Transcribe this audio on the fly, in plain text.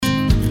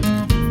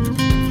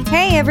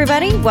Hey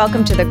everybody,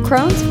 welcome to the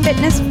Crohn's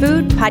Fitness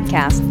Food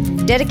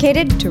Podcast,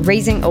 dedicated to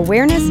raising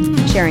awareness,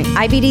 sharing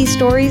IBD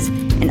stories,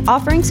 and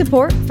offering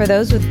support for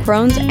those with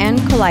Crohn's and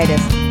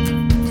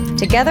colitis.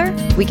 Together,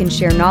 we can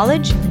share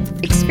knowledge,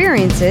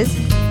 experiences,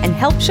 and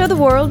help show the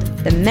world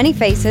the many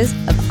faces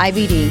of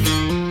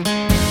IBD.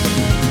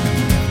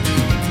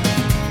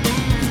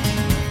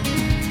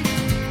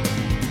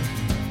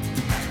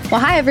 Well,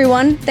 hi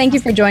everyone. Thank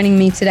you for joining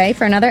me today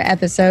for another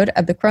episode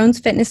of the Crohn's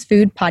Fitness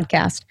Food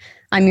Podcast.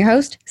 I'm your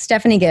host,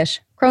 Stephanie Gish,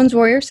 Crohn's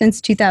warrior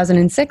since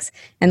 2006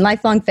 and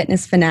lifelong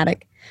fitness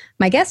fanatic.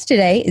 My guest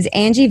today is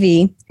Angie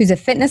V, who's a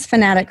fitness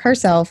fanatic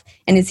herself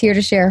and is here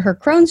to share her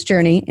Crohn's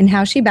journey and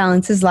how she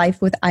balances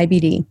life with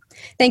IBD.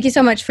 Thank you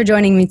so much for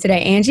joining me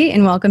today, Angie,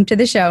 and welcome to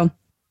the show.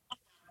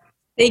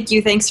 Thank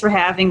you. Thanks for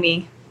having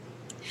me.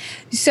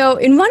 So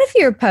in one of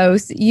your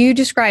posts, you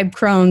describe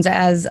Crohn's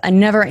as a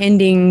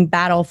never-ending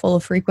battle full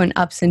of frequent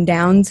ups and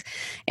downs,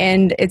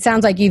 and it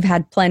sounds like you've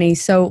had plenty.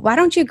 So why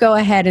don't you go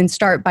ahead and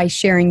start by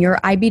sharing your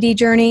IBD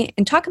journey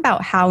and talk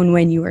about how and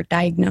when you were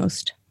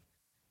diagnosed?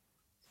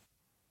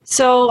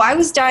 So I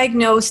was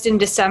diagnosed in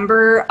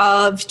December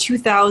of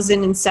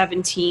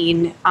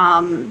 2017.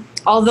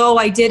 Although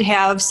I did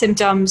have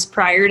symptoms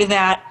prior to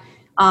that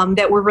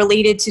that were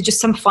related to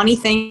just some funny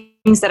things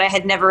that I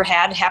had never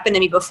had happen to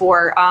me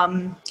before.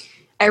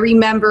 I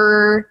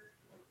remember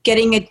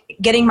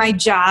getting my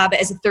job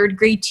as a third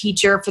grade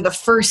teacher for the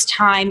first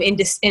time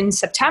in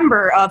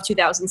September of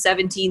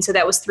 2017. So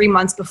that was 3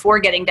 months before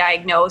getting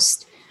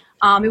diagnosed.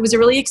 It was a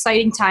really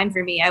exciting time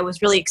for me. I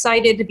was really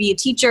excited to be a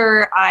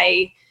teacher.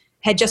 I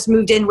had just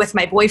moved in with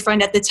my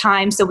boyfriend at the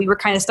time, so we were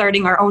kind of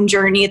starting our own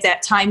journey at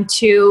that time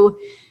too.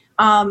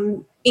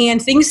 And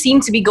things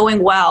seemed to be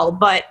going well,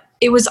 but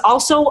it was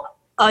also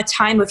a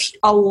time of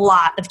a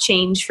lot of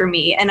change for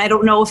me. And I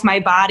don't know if my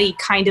body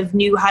kind of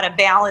knew how to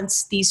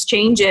balance these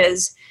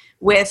changes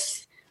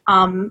with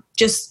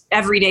just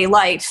everyday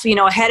life. You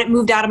know, I hadn't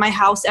moved out of my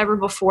house ever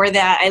before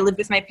that. I lived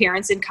with my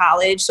parents in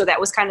college, so that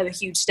was kind of a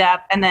huge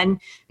step. And then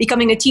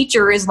becoming a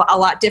teacher is a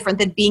lot different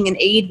than being an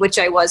aide, which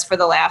I was for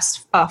the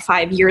last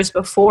 5 years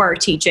before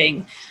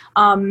teaching.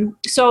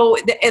 So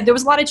there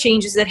was a lot of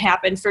changes that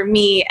happened for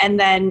me. And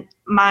then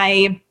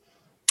my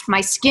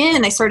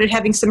skin, I started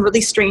having some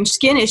really strange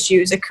skin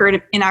issues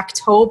occurred in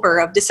October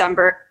of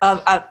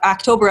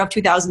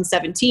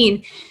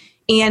 2017.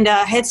 And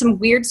had some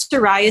weird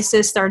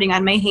psoriasis starting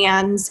on my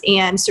hands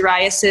and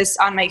psoriasis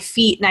on my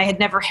feet. And I had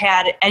never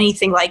had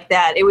anything like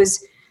that. It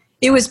was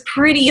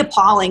pretty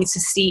appalling to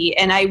see.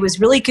 And I was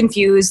really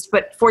confused,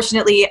 but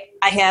fortunately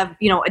I have,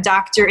 a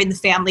doctor in the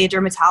family, a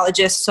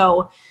dermatologist.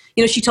 So,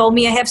 she told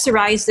me I have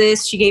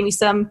psoriasis. She gave me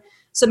some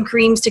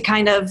creams to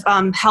kind of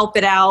help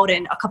it out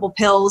and a couple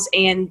pills,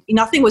 and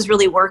nothing was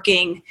really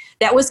working.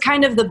 That was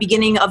kind of the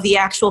beginning of the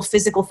actual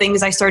physical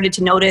things I started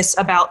to notice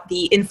about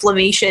the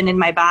inflammation in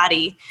my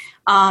body.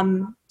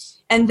 And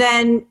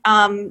then,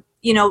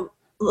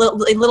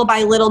 little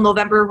by little,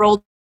 November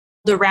rolled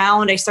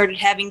around. I started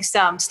having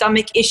some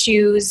stomach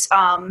issues.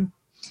 And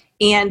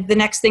the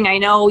next thing I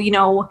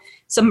know,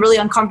 some really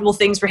uncomfortable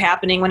things were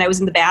happening when I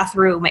was in the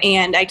bathroom.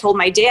 And I told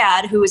my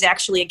dad, who was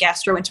actually a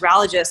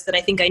gastroenterologist, that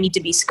I think I need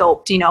to be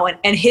scoped,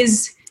 and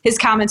his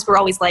comments were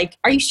always like,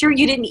 are you sure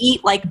you didn't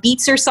eat like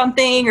beets or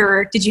something?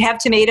 Or did you have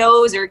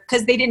tomatoes? Or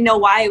because they didn't know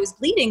why I was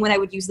bleeding when I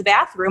would use the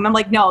bathroom. I'm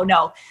like, no,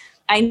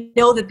 I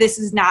know that this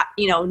is not,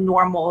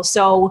 normal.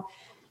 So,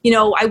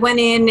 I went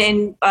in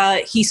and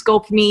he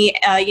scoped me,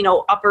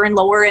 upper and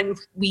lower, and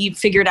we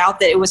figured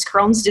out that it was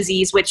Crohn's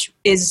disease, which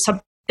is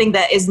something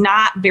that is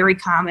not very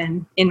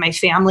common in my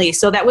family.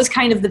 So that was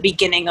kind of the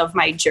beginning of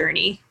my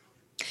journey.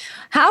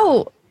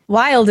 How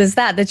wild is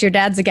that your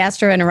dad's a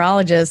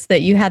gastroenterologist,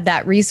 that you had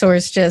that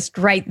resource just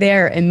right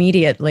there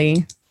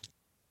immediately?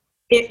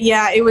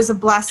 It was a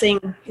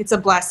blessing. It's a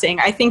blessing.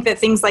 I think that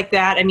things like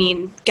that,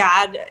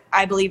 God,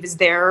 I believe, is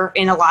there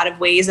in a lot of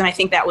ways. And I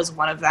think that was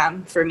one of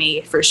them for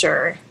me, for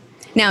sure.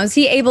 Now, is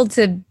he able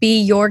to be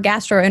your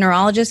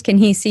gastroenterologist? Can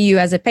he see you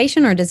as a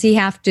patient, or does he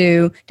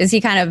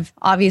kind of,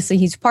 obviously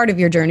he's part of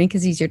your journey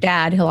because he's your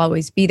dad, he'll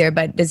always be there,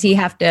 but does he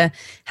have to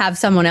have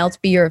someone else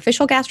be your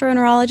official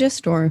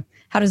gastroenterologist, or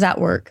how does that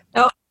work?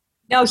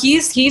 No,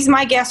 he's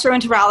my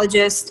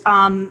gastroenterologist.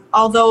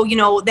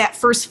 Although, that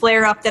first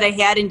flare up that I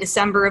had in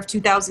December of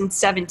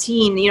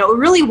 2017, it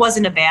really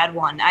wasn't a bad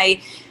one. I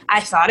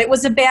thought it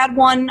was a bad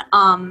one.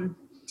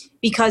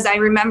 Because I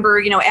remember,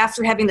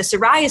 after having the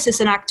psoriasis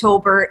in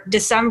October,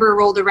 December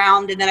rolled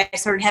around, and then I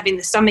started having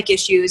the stomach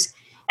issues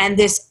and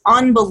this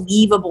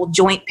unbelievable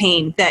joint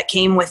pain that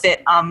came with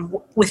it,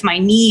 with my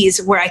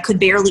knees, where I could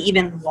barely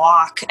even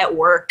walk at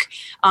work.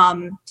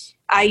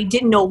 I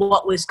didn't know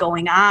what was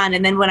going on.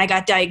 And then when I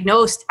got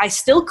diagnosed, I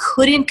still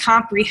couldn't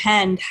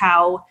comprehend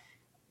how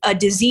a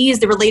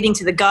disease relating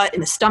to the gut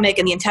and the stomach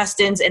and the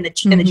intestines and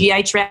the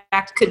GI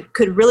tract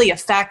could really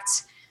affect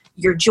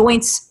your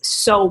joints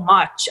so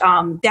much.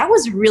 That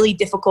was really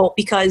difficult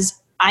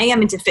because I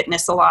am into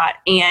fitness a lot,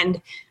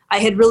 and I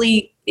had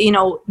really,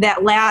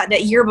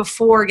 that year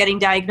before getting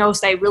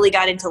diagnosed, I really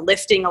got into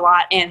lifting a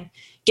lot, and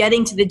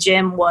getting to the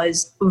gym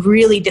was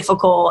really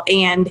difficult.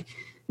 And,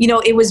 you know,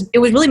 it was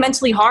really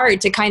mentally hard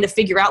to kind of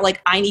figure out,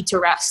 like, I need to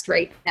rest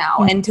right now.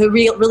 Mm-hmm. And to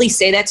really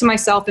say that to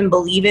myself and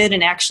believe it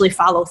and actually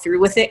follow through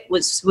with it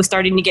was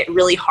starting to get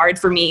really hard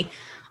for me.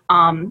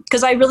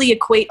 Because I really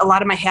equate a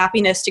lot of my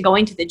happiness to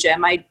going to the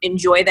gym. I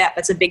enjoy that.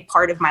 That's a big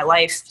part of my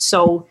life.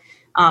 So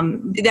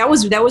that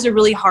was a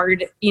really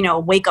hard, you know,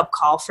 wake up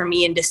call for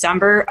me in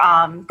December.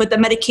 But the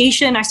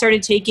medication, I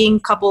started taking a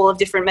couple of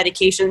different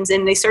medications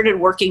and they started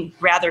working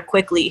rather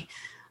quickly.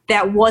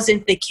 That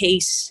wasn't the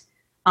case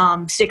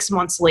 6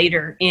 months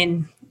later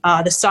in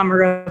the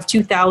summer of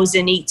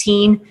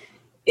 2018.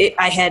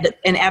 I had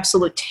an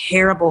absolute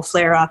terrible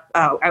flare up.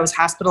 I was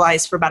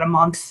hospitalized for about a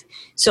month.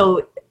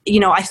 So, you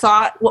know, I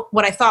thought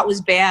what I thought was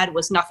bad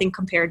was nothing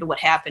compared to what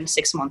happened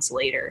 6 months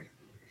later.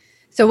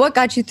 So what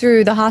got you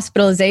through the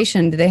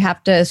hospitalization? Did they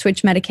have to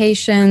switch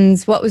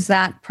medications? What was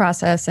that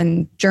process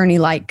and journey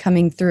like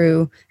coming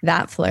through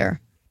that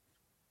flare?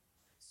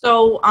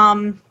 So,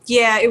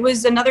 yeah, it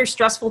was another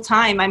stressful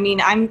time. I mean,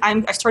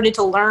 I started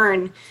to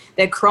learn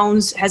that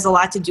Crohn's has a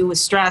lot to do with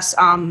stress.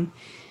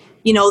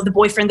 You know, the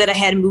boyfriend that I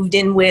had moved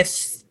in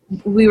with,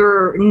 we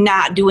were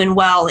not doing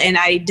well, and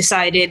I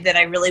decided that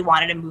I really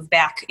wanted to move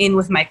back in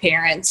with my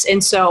parents.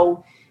 And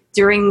so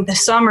during the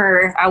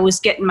summer, I was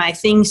getting my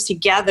things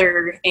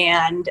together,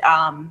 and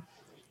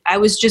I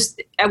was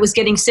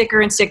getting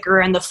sicker and sicker,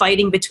 and the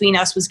fighting between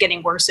us was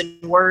getting worse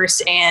and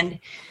worse, and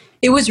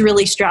it was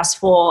really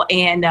stressful.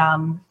 And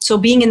so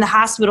being in the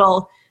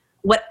hospital,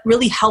 what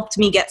really helped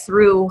me get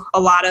through a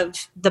lot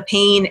of the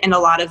pain and a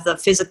lot of the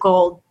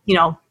physical, you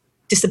know,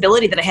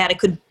 disability that I had, I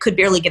could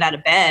barely get out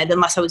of bed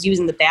unless I was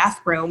using the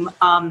bathroom.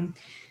 I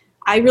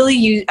have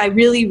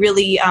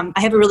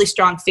a really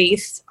strong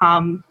faith.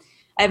 I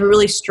have a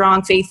really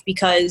strong faith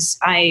because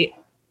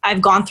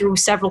I've gone through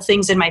several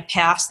things in my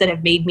past that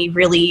have made me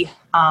really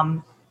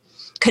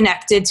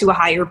connected to a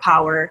higher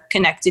power,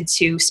 connected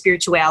to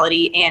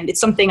spirituality. And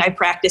it's something I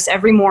practice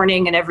every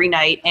morning and every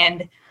night.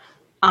 And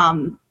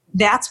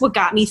that's what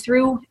got me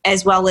through,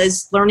 as well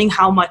as learning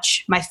how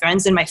much my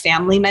friends and my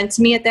family meant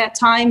to me at that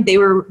time. They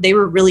were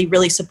really,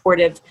 really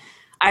supportive.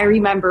 I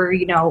remember,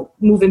 you know,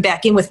 moving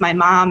back in with my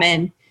mom,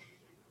 and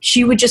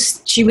she was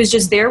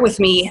just there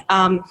with me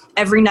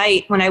every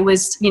night when I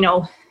was, you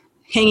know,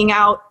 hanging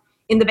out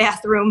in the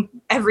bathroom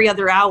every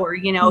other hour.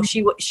 You know,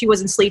 she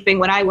wasn't sleeping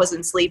when I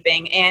wasn't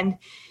sleeping. And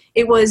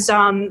it was,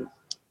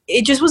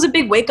 it just was a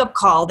big wake up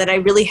call that I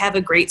really have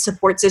a great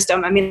support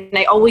system. I mean,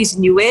 I always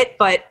knew it,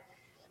 but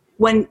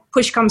when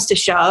push comes to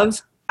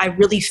shove, I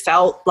really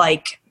felt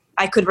like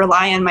I could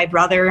rely on my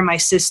brother and my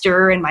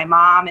sister and my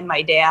mom and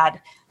my dad.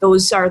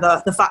 Those are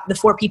the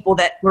four people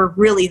that were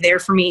really there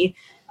for me.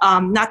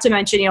 Not to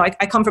mention, you know,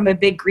 I come from a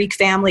big Greek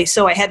family,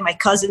 so I had my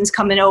cousins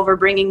coming over,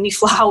 bringing me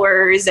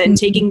flowers and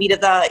taking me to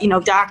the, you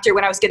know, doctor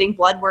when I was getting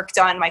blood work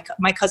done.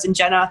 My cousin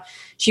Jenna,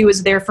 she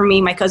was there for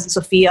me. My cousin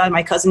Sophia and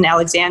my cousin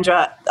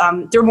Alexandra,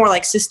 they're more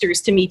like sisters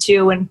to me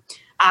too. And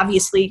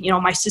obviously, you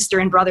know, my sister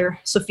and brother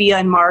Sophia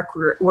and Mark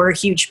were a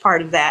huge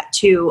part of that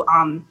too.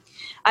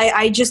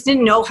 I just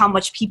didn't know how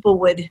much people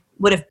would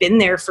have been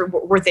there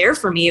were there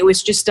for me. It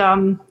was just,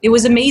 it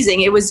was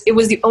amazing. It was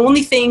the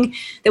only thing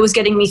that was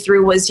getting me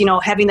through was, you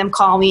know, having them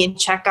call me and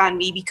check on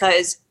me,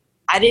 because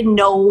I didn't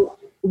know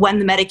when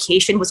the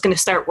medication was going to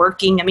start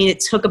working. I mean,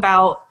 it took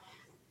about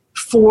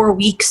 4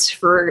 weeks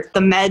for the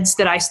meds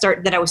that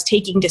I was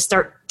taking to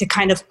start to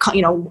kind of,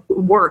 you know,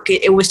 work.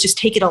 It was just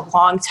taking a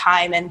long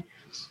time. And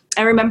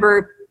I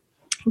remember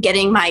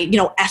getting my, you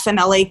know,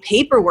 FMLA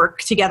paperwork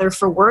together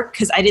for work,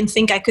 because I didn't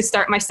think I could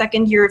start my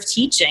second year of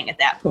teaching at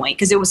that point,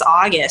 because it was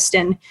August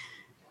and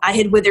I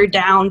had withered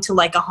down to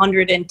like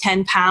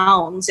 110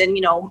 pounds. And,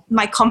 you know,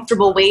 my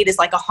comfortable weight is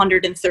like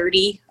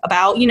 130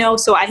 about, you know,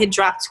 so I had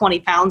dropped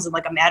 20 pounds in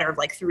like a matter of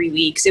like 3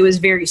 weeks. It was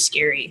very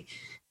scary.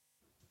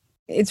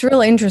 It's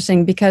really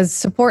interesting because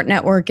support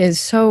network is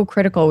so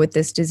critical with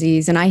this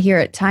disease. And I hear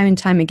it time and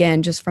time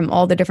again, just from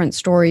all the different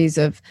stories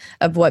of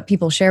what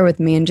people share with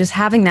me. And just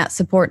having that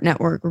support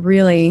network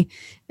really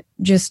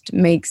just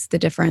makes the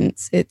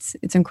difference. It's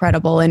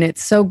incredible. And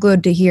it's so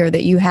good to hear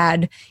that you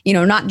had, you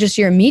know, not just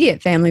your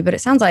immediate family, but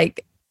it sounds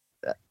like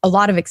a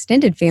lot of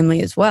extended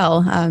family as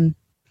well,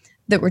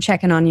 that were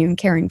checking on you and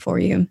caring for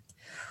you.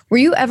 Were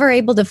you ever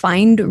able to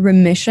find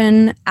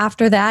remission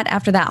after that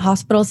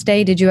hospital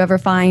stay? Did you ever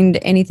find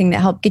anything that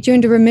helped get you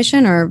into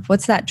remission, or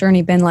what's that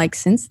journey been like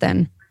since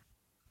then?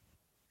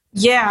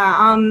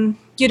 Yeah,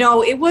 you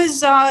know, it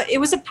was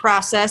a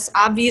process.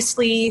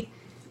 Obviously,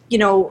 you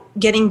know,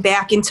 getting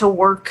back into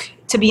work,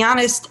 to be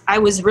honest, I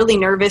was really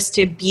nervous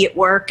to be at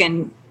work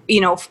and,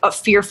 you know,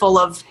 fearful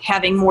of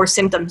having more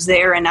symptoms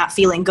there and not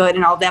feeling good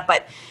and all that.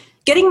 But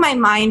getting my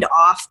mind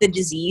off the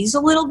disease a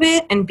little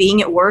bit and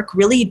being at work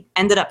really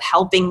ended up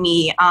helping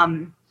me.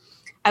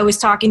 I was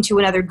talking to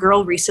another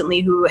girl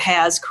recently who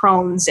has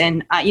Crohn's,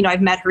 and you know,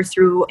 I've met her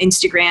through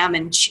Instagram,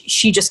 and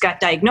she just got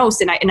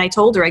diagnosed. And I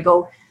told her, I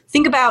go,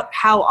 think about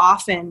how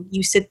often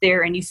you sit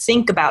there and you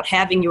think about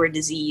having your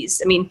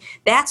disease. I mean,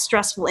 that's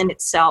stressful in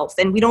itself.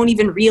 And we don't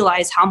even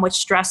realize how much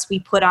stress we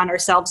put on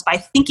ourselves by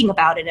thinking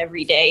about it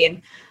every day.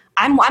 And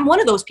I'm one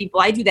of those people.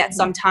 I do that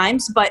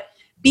sometimes, but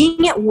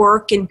being at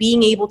work and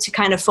being able to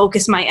kind of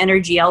focus my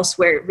energy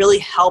elsewhere, it really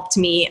helped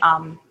me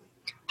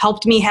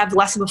have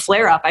less of a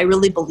flare up. I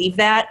really believe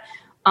that.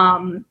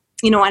 And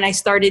I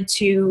started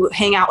to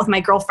hang out with my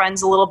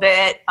girlfriends a little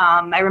bit.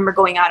 I remember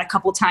going out a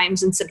couple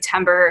times in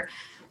September,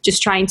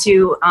 just trying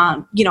to,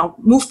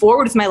 move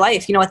forward with my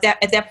life. At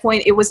that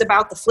point, it was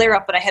about the flare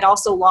up, but I had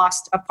also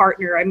lost a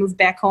partner. I moved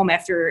back home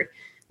after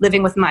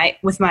living with my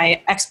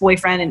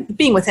ex-boyfriend and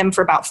being with him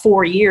for about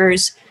 4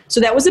 years. So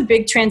that was a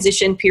big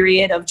transition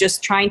period of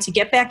just trying to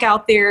get back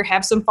out there,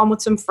 have some fun with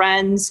some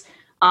friends,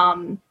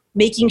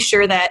 making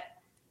sure that,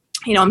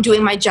 I'm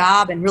doing my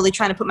job and really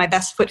trying to put my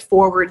best foot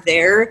forward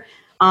there.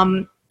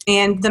 And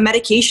the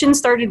medication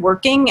started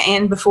working.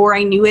 And before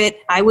I knew it,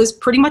 I was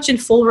pretty much in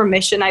full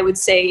remission. I would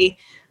say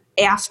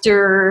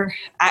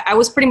I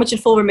was pretty much in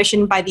full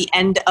remission by the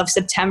end of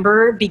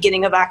September,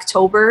 beginning of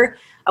October.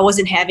 I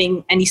wasn't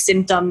having any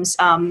symptoms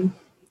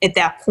at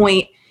that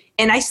point.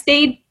 And I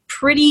stayed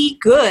pretty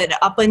good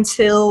up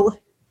until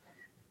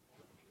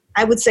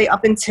that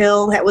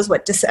was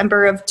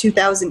December of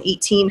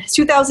 2018.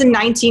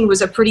 2019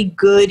 was a pretty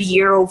good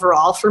year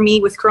overall for me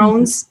with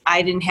Crohn's.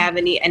 I didn't have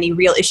any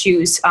real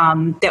issues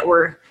that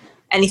were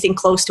anything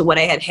close to what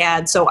I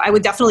had. So I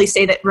would definitely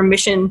say that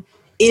remission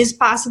is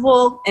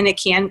possible, and it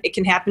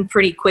can happen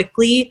pretty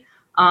quickly.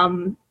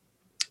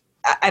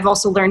 I've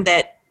also learned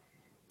that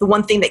the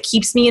one thing that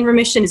keeps me in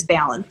remission is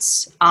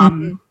balance.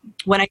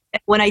 When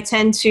I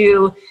tend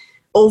to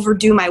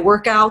overdo my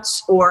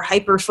workouts or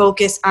hyper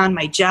focus on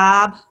my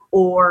job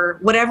or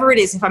whatever it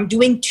is, if I'm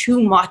doing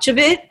too much of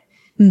it,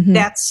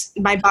 that's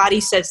my body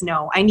says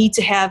no. I need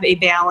to have a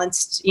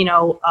balanced,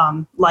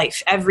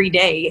 life every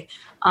day.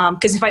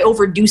 Because if I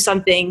overdo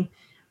something,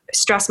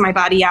 stress my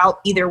body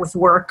out either with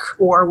work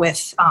or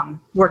with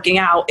working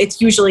out,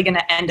 it's usually going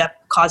to end up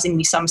causing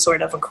me some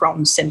sort of a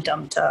Crohn's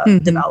symptom to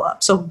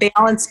develop. So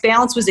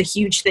balance was a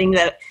huge thing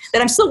that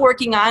I'm still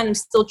working on. I'm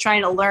still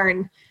trying to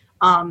learn.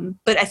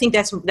 But I think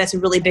that's a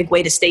really big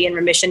way to stay in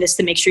remission, is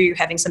to make sure you're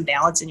having some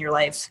balance in your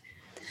life.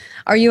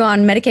 Are you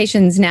on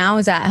medications now?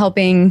 Is that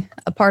helping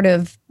a part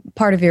of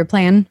your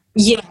plan?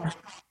 Yeah.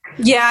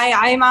 Yeah,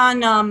 I'm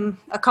on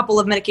a couple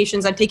of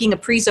medications. I'm taking a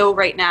Prezo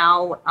right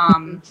now.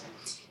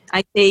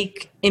 I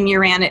take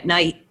Imuran at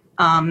night,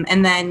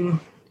 and then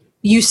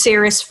use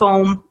Ceres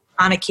foam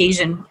on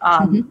occasion.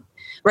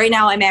 Right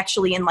now I'm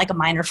actually in like a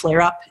minor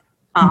flare up,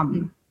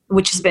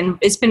 which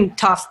it's been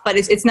tough, but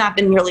it's not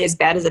been nearly as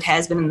bad as it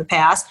has been in the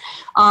past.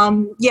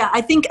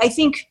 I think,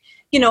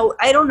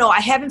 I don't know. I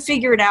haven't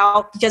figured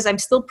out, because I'm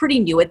still pretty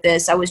new at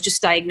this. I was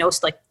just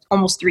diagnosed like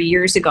almost 3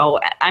 years ago.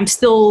 I'm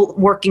still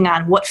working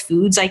on what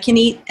foods I can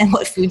eat and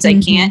what foods I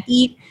can't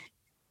eat.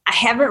 I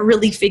haven't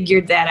really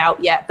figured that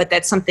out yet, but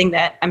that's something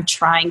that I'm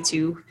trying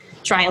to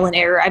trial and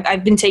error.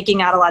 I've been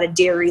taking out a lot of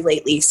dairy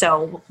lately,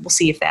 so we'll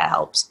see if that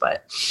helps.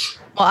 But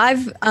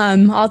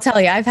I'll tell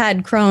you, I've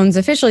had Crohn's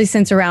officially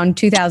since around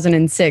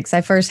 2006.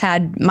 I first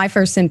had my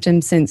first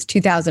symptoms since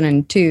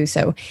 2002,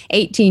 so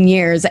 18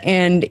 years.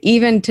 And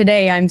even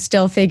today, I'm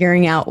still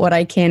figuring out what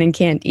I can and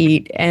can't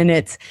eat. And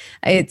it's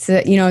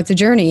a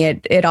journey.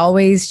 It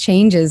always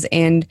changes.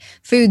 And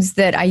foods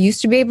that I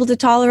used to be able to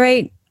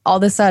tolerate, all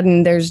of a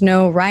sudden there's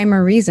no rhyme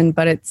or reason,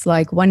 but it's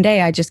like one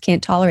day I just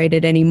can't tolerate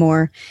it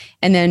anymore.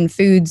 And then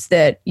foods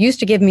that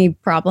used to give me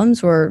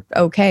problems were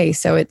okay.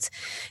 So it's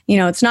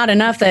not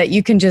enough that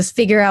you can just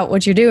figure out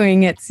what you're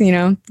doing. It's,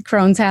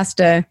 Crohn's has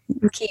to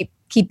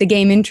keep the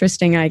game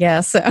interesting, I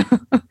guess.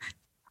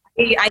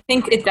 I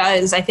think it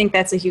does. I think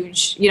that's a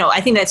huge, I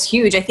think that's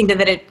huge. I think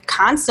that it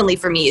constantly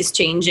for me is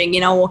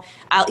changing. I'll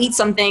eat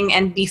something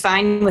and be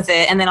fine with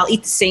it, and then I'll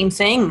eat the same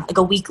thing like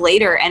a week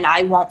later and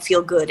I won't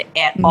feel good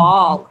at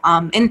all.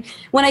 And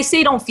when I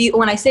say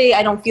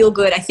I don't feel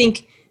good, I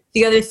think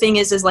the other thing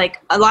is like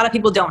a lot of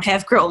people don't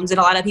have Crohn's, and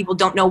a lot of people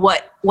don't know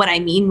what I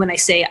mean when I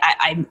say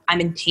I'm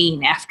in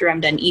pain after I'm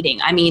done eating.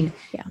 I mean,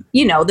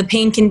 the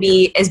pain can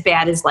be as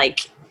bad as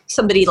like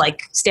somebody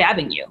like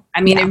stabbing you.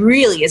 I mean, It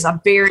really is a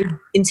very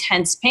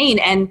intense pain.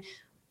 And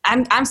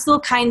I'm still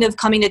kind of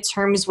coming to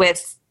terms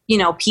with,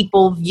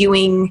 people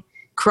viewing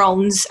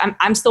Crohn's.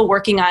 I'm still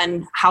working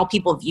on how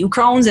people view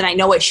Crohn's, and I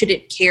know I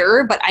shouldn't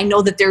care, but I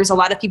know that there's a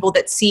lot of people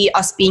that see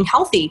us being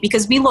healthy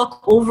because we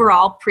look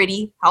overall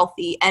pretty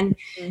healthy, and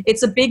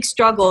it's a big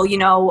struggle.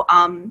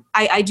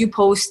 I do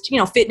post,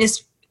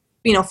 fitness,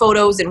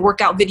 photos and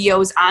workout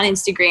videos on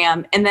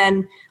Instagram. And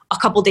then a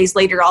couple days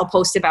later, I'll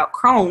post about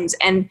Crohn's.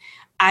 And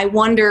I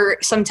wonder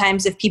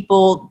sometimes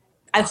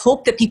I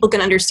hope that people can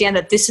understand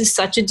that this is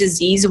such a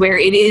disease where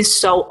it is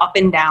so up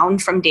and down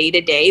from day to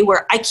day,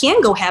 where I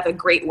can go have a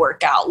great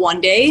workout one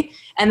day,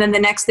 and then the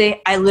next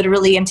day I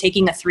literally am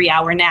taking a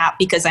 3-hour nap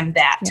because I'm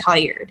that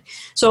tired.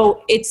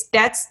 So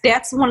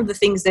that's one of the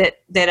things that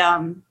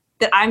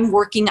I'm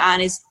working on,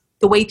 is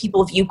the way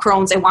people view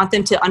Crohn's. I want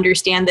them to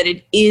understand that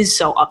it is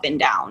so up and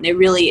down. It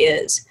really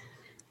is.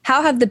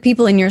 How have the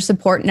people in your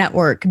support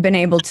network been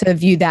able to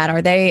view that?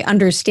 Are they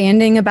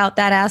understanding about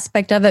that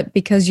aspect of it?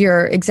 Because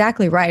you're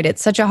exactly right.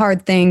 It's such a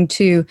hard thing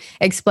to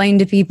explain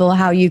to people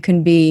how you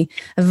can be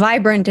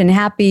vibrant and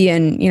happy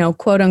and,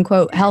 quote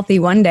unquote, healthy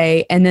one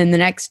day. And then the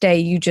next day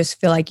you just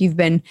feel like you've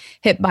been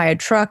hit by a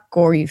truck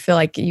or you feel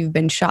like you've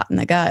been shot in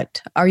the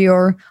gut. Are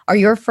your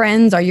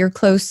friends, are your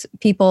close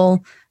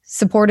people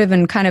supportive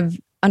and kind of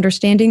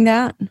understanding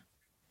that?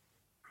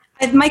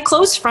 My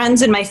close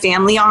friends and my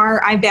family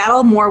are. I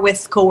battle more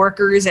with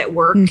coworkers at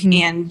work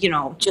and,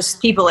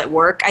 just people at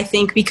work, I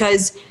think,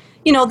 because,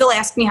 they'll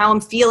ask me how I'm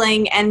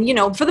feeling. And,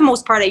 for the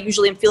most part, I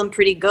usually am feeling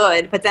pretty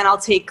good. But then I'll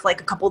take like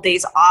a couple of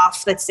days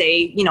off, let's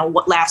say,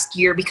 last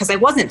year because I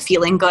wasn't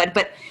feeling good.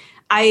 But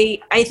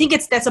I think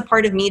that's a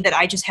part of me that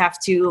I just have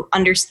to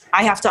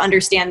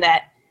understand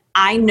that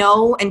I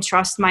know and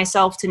trust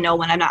myself to know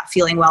when I'm not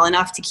feeling well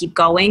enough to keep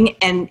going.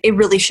 And it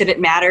really shouldn't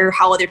matter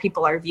how other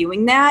people are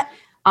viewing that.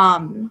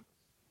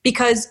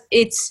 Because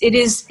it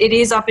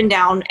is up and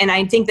down. And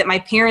I think that my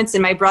parents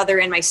and my brother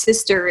and my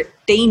sister,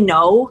 they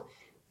know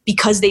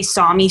because they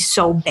saw me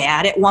so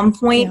bad at one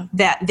point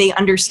that they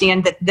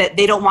understand that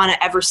they don't want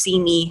to ever see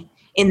me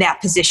in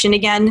that position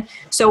again.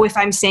 So if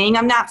I'm saying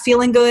I'm not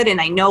feeling good and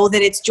I know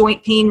that it's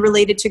joint pain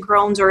related to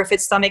Crohn's or if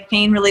it's stomach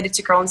pain related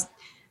to Crohn's,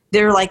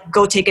 they're like,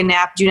 go take a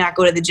nap, do not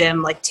go to the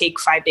gym, like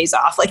take 5 days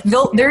off. Like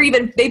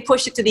they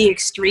push it to the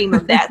extreme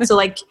of that. So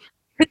like,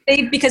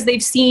 because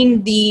they've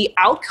seen the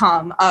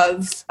outcome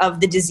of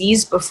the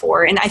disease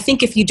before. And I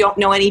think if you don't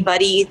know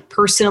anybody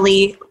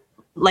personally,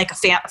 like a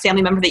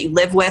family member that you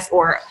live with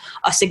or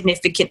a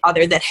significant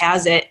other that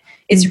has it,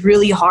 it's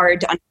really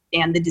hard to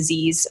understand the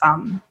disease.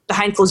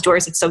 Behind closed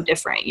doors, it's so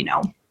different,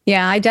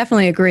 Yeah, I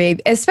definitely agree,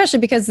 especially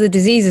because the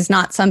disease is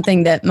not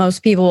something that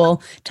most people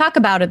will talk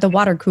about at the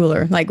water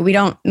cooler. Like we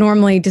don't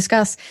normally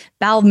discuss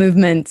bowel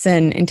movements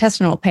and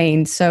intestinal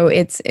pain. So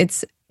it's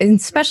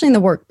especially in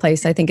the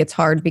workplace, I think it's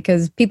hard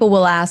because people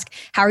will ask,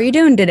 how are you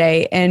doing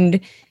today?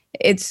 And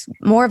it's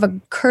more of a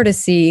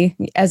courtesy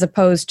as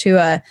opposed to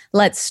a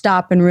let's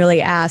stop and really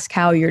ask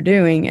how you're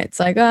doing. It's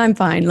like, oh, I'm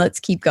fine. Let's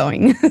keep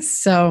going.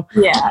 So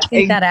yeah, I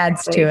think that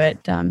adds to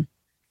it.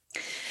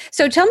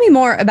 So tell me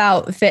more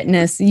about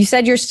fitness. You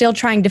said you're still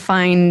trying to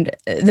find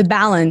the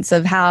balance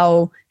of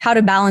how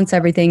to balance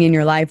everything in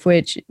your life,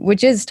 which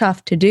is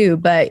tough to do,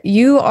 but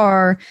you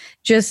are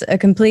just a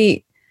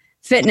complete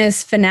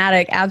fitness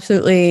fanatic,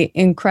 absolutely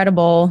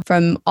incredible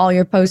from all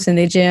your posts in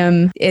the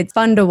gym. It's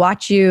fun to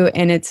watch you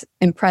and it's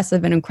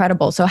impressive and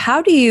incredible. So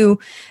how do you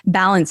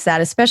balance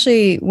that,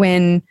 especially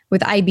when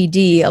with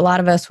IBD, a lot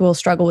of us will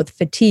struggle with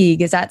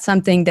fatigue. Is that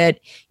something that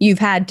you've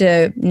had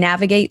to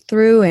navigate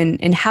through?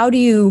 And how do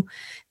you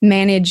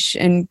manage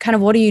and kind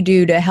of what do you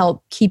do to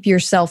help keep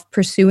yourself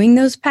pursuing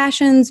those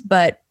passions,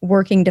 but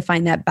working to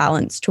find that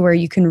balance to where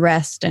you can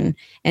rest and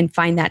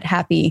find that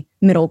happy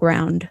middle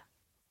ground?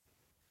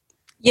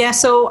 Yeah,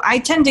 so I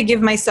tend to give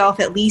myself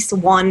at least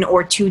 1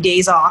 or 2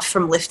 days off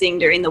from lifting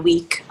during the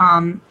week.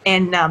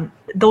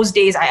 Those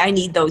days, I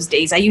need those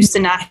days. I used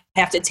to not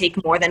have to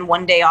take more than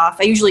 1 day off.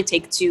 I usually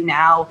take 2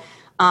 now.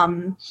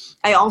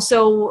 I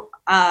also,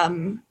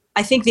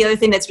 I think the other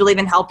thing that's really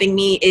been helping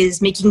me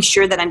is making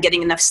sure that I'm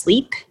getting enough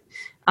sleep,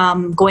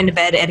 going to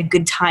bed at a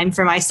good time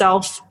for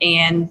myself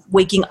and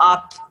waking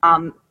up.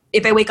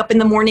 If I wake up in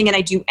the morning and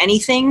I do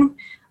anything,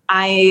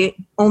 I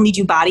only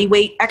do body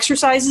weight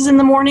exercises in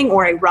the morning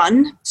or I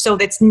run. So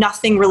that's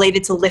nothing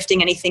related to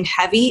lifting anything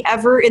heavy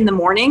ever in the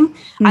morning.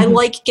 Mm-hmm. I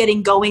like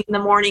getting going in the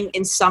morning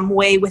in some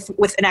way with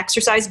an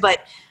exercise, but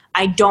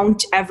I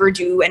don't ever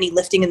do any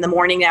lifting in the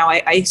morning now.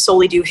 I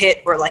solely do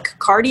HIIT or like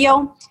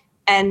cardio.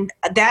 And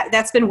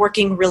that's been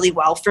working really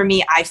well for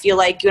me. I feel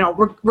like,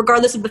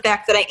 regardless of the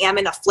fact that I am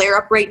in a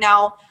flare-up right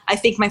now, I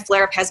think my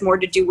flare-up has more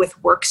to do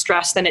with work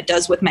stress than it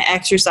does with my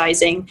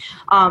exercising.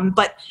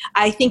 But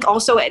I think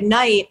also at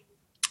night,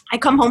 I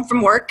come home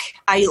from work,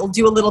 I'll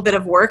do a little bit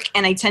of work,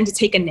 and I tend to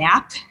take a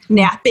nap.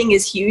 Napping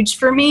is huge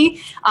for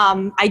me.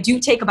 I do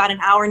take about an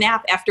hour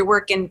nap after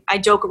work, and I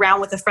joke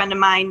around with a friend of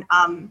mine.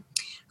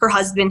 Her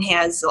husband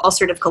has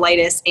ulcerative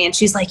colitis, and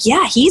she's like,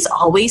 yeah, he's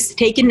always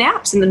taking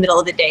naps in the middle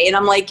of the day. And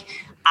I'm like,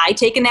 I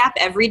take a nap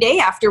every day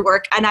after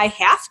work, and I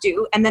have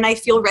to, and then I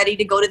feel ready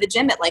to go to the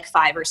gym at like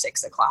 5 or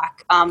 6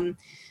 o'clock.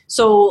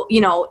 So,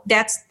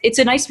 it's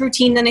a nice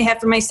routine that I have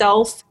for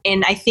myself.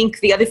 And I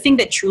think the other thing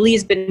that truly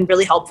has been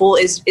really helpful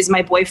is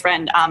my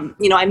boyfriend.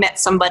 I met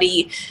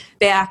somebody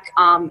back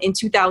in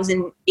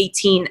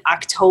 2018,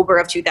 October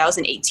of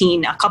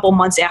 2018, a couple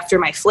months after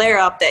my flare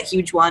up, that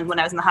huge one when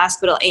I was in the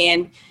hospital.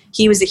 And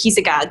he's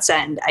a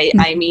godsend.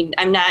 I mean,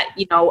 I'm not,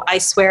 I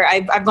swear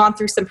I've gone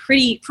through some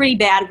pretty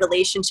bad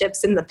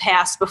relationships in the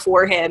past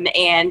before him,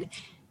 and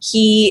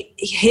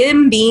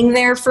him being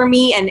there for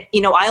me. And,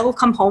 I'll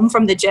come home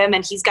from the gym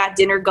and he's got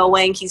dinner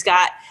going. He's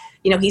got,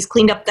 he's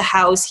cleaned up the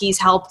house. He's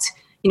helped,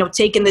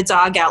 taking the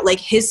dog out. Like,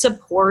 his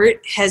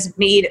support has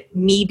made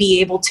me be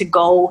able to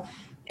go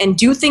and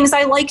do things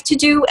I like to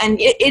do.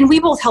 And we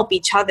both help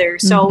each other.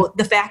 So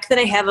the fact that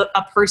I have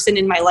a person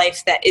in my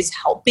life that is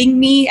helping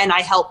me and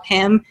I help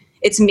him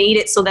it's made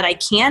it so that I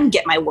can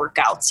get my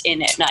workouts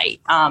in at night.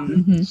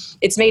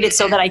 It's made it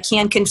so that I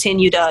can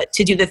continue to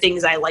do the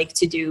things I like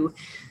to do.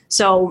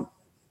 So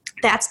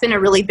that's been a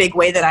really big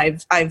way that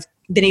I've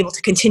been able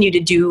to continue to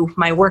do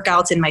my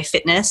workouts and my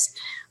fitness.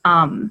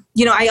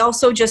 I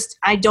also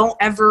I don't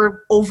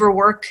ever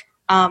overwork.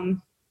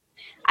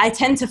 I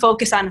tend to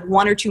focus on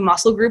one or two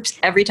muscle groups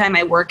every time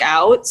I work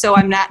out. So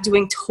I'm not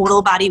doing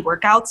total body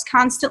workouts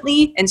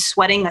constantly and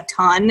sweating a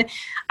ton.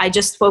 I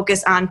just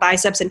focus on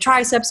biceps and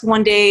triceps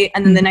one day,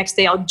 and then the next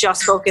day I'll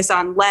just focus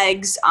on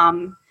legs.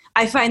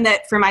 I find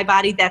that for my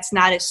body, that's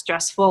not as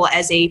stressful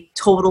as a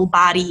total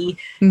body,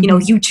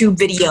 YouTube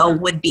video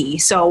would be.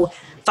 So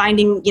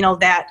finding,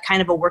 that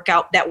kind of a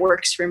workout that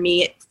works for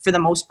me for the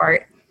most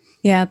part.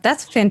 Yeah,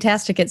 that's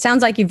fantastic. It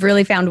sounds like you've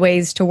really found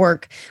ways to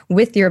work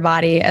with your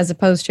body as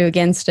opposed to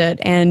against it,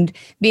 and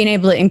being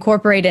able to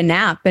incorporate a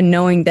nap and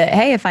knowing that,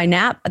 hey, if I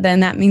nap,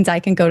 then that means I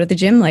can go to the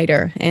gym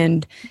later,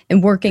 and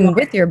working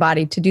with your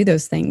body to do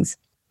those things.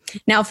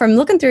 Now, from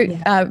looking through,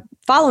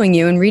 following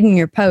you and reading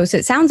your posts,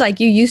 it sounds like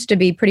you used to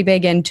be pretty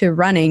big into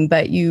running,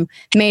 but you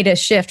made a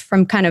shift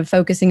from kind of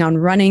focusing on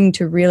running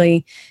to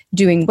really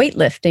doing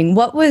weightlifting.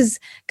 What was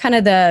kind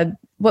of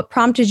what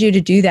prompted you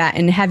to do that?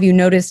 And have you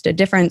noticed a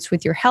difference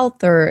with your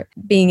health or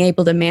being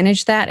able to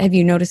manage that? Have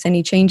you noticed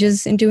any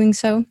changes in doing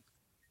so?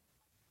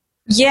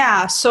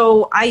 Yeah,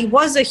 so I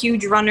was a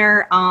huge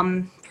runner,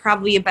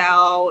 probably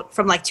about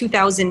from like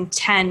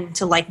 2010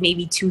 to like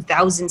maybe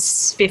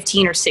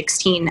 2015 or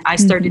 16. I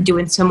started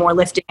doing some more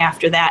lifting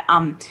after that.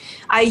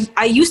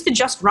 I used to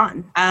just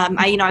run.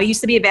 I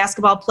used to be a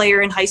basketball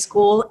player in high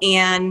school,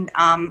 and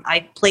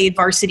I played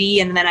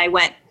varsity, and then I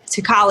went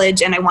to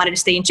college and I wanted to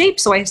stay in shape.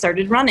 So I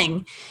started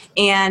running,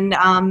 and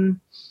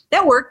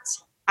that worked.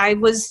 I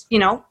was,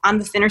 on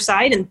the thinner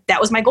side, and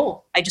that was my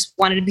goal. I just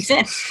wanted to be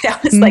thin.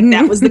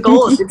 That was the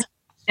goal.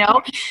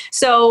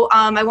 So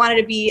I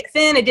wanted to be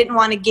thin. I didn't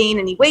want to gain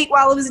any weight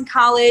while I was in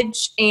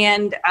college.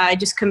 And I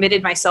just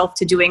committed myself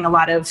to doing a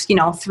lot of,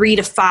 3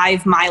 to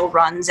 5 mile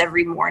runs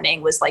every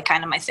morning was like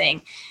kind of my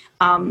thing.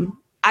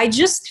 I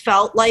just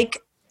felt like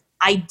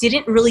I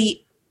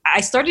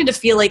started to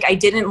feel like I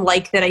didn't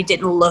like that I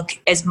didn't look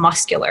as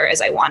muscular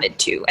as I wanted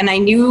to. And I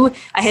knew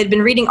I had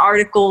been reading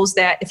articles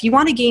that if you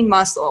want to gain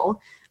muscle,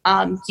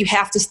 you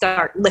have to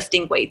start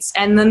lifting weights.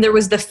 And then there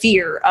was the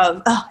fear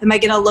of, am I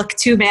going to look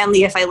too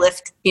manly if I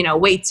lift,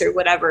 weights or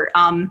whatever?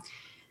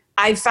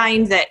 I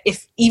find that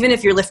even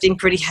if you're lifting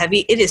pretty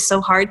heavy, it is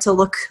so hard to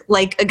look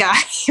like a guy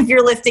if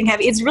you're lifting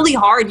heavy. It's really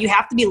hard. You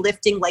have to be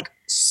lifting like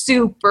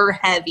super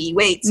heavy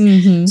weights.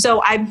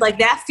 So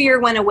that fear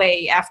went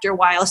away after a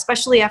while,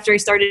 especially after I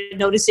started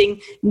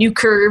noticing new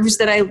curves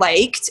that I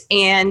liked,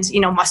 and,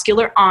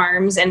 muscular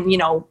arms, and,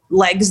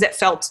 legs that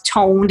felt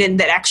toned and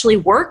that actually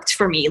worked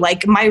for me.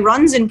 Like my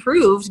runs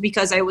improved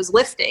because I was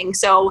lifting.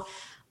 So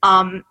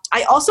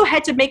I also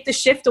had to make the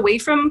shift away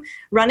from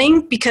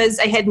running because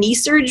I had knee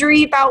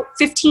surgery about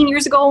 15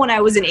 years ago when I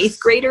was an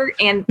 8th grader,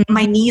 and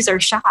my knees are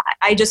shot.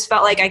 I just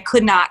felt like I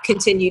could not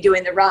continue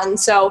doing the run.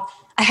 So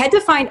I had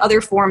to find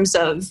other forms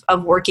of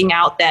working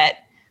out that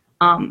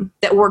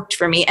worked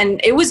for me.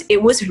 And it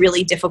was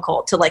really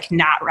difficult to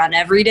not run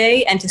every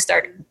day and to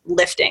start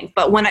lifting.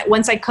 But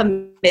once I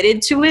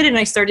committed to it and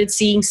I started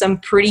seeing some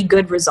pretty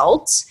good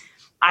results,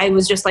 I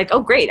was just like, oh,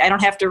 great. I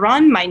don't have to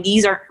run. My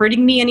knees aren't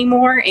hurting me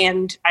anymore.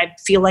 And I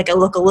feel like I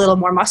look a little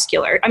more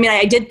muscular. I mean,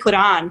 I did put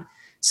on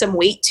some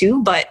weight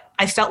too, but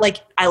I felt like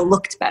I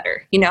looked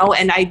better,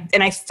 and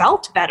I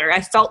felt better.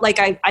 I felt like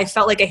I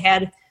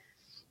had,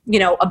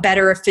 a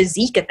better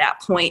physique at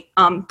that point.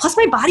 Plus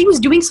my body was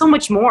doing so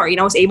much more.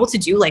 I was able to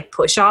do like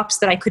push-ups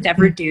that I could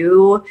never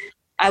do.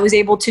 I was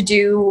able to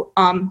do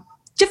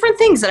different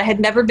things that I had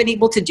never been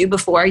able to do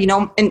before,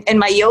 and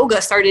my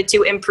yoga started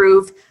to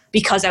improve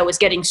because I was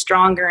getting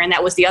stronger. And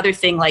that was the other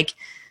thing, like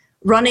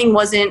running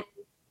wasn't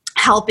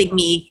helping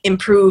me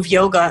improve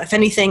yoga. If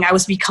anything, I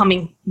was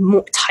becoming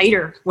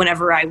tighter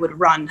whenever I would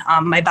run.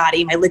 My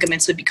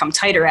ligaments would become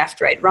tighter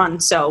after I'd run.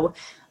 So,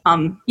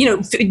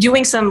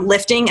 doing some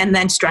lifting and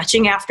then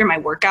stretching after my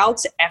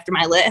workouts, after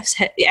my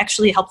lifts,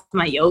 actually helped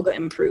my yoga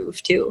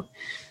improve too.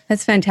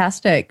 That's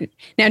fantastic.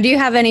 Now, do you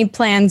have any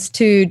plans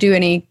to do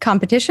any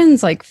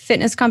competitions, like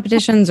fitness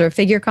competitions or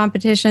figure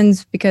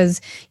competitions?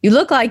 Because you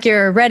look like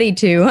you're ready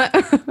to,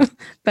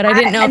 but I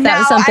didn't know if that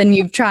was something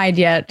you've tried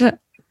yet.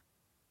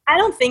 I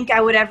don't think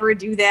I would ever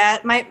do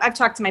that. I've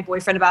talked to my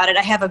boyfriend about it.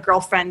 I have a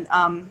girlfriend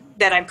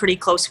that I'm pretty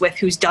close with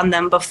who's done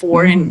them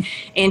before, and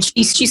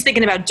she's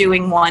thinking about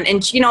doing one.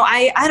 And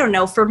I don't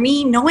know. For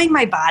me, knowing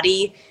my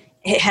body,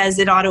 it has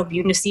an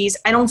autoimmune disease,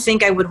 I don't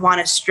think I would want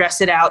to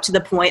stress it out to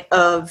the point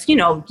of, you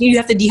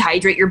have to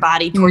dehydrate your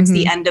body towards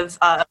the end of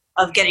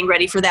getting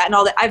ready for that and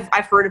all that.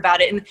 I've heard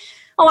about it. And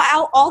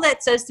all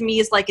that says to me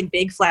is like in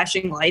big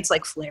flashing lights,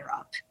 like flare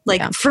up.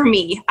 For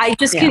me, I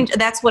just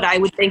that's what I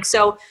would think.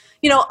 So,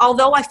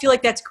 although I feel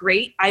like that's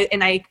great,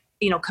 I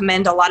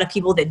commend a lot of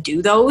people that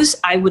do those.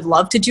 I would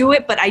love to do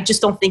it, but I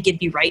just don't think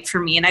it'd be right for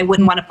me. And I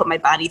wouldn't want to put my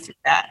body through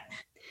that.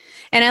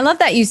 And I love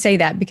that you say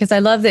that, because I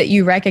love that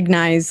you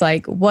recognize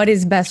like what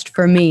is best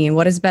for me and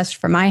what is best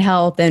for my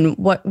health, and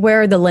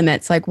where are the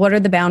limits, like what are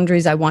the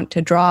boundaries I want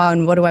to draw,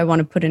 and what do I want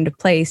to put into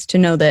place to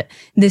know that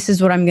this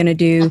is what I'm going to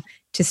do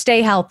to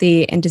stay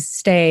healthy and to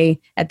stay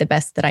at the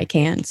best that I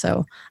can.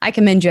 So I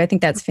commend you. I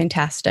think that's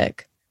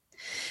fantastic.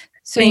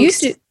 So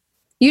Thanks.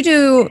 you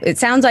do, it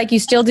sounds like you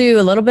still do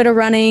a little bit of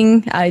running,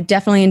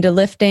 definitely into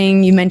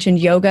lifting. You mentioned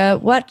yoga.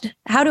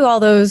 How do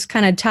all those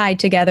kind of tie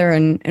together,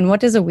 and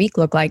what does a week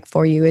look like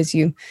for you as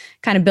you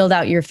kind of build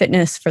out your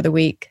fitness for the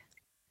week?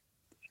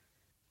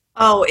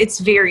 Oh,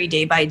 it's very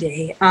day by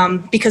day.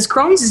 Because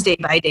Crohn's is day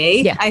by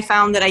day. Yeah. I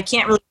found that I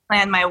can't really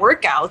plan my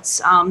workouts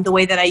the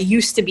way that I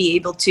used to be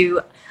able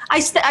to. I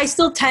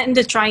still tend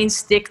to try and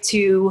stick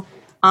to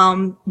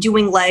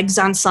doing legs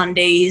on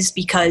Sundays,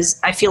 because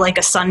I feel like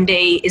a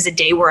Sunday is a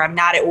day where I'm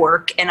not at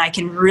work and I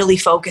can really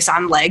focus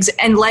on legs.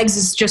 And legs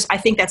is just, I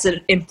think that's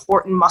an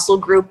important muscle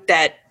group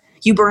that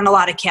you burn a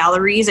lot of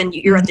calories and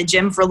you're at the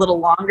gym for a little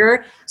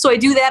longer. So I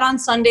do that on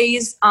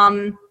Sundays.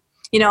 I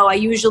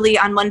usually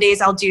on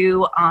Mondays I'll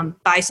do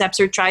biceps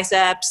or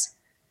triceps.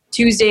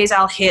 Tuesdays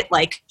I'll hit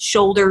like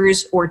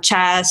shoulders or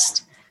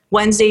chest.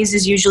 Wednesdays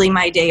is usually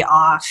my day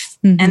off.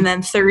 Mm-hmm. And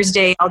then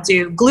Thursday I'll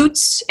do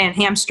glutes and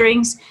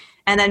hamstrings.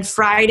 And then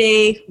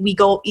Friday we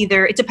go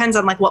either, it depends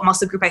on like what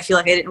muscle group I feel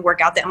like I didn't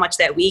work out that much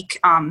that week.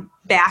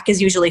 Back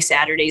is usually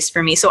Saturdays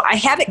for me. So I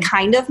have it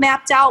kind of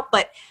mapped out,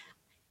 but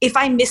if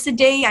I miss a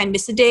day, I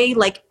miss a day.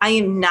 Like I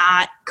am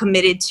not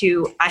committed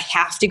to, I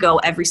have to go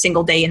every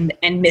single day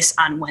and miss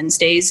on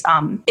Wednesdays.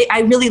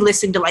 I really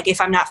listen to like, if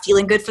I'm not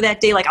feeling good for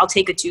that day, like I'll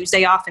take a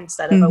Tuesday off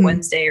instead of a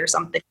Wednesday or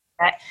something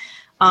like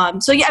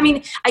that. So yeah, I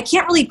mean, I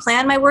can't really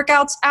plan my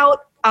workouts out.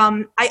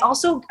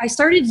 I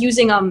started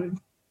using,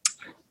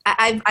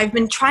 I've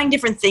been trying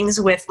different things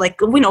with like,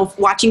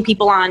 watching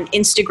people on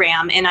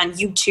Instagram and on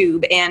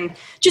YouTube and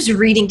just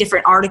reading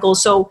different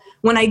articles. So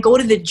when I go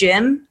to the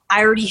gym,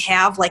 I already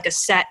have like a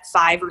set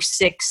 5 or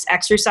 6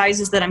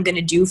 exercises that I'm going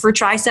to do for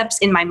triceps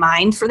in my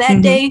mind for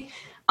that day.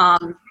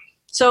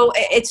 So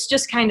it's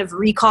just kind of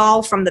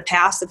recall from the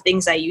past of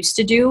things I used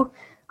to do.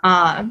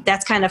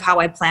 That's kind of how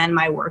I plan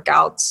my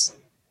workouts.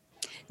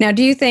 Now,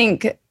 do you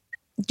think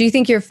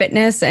your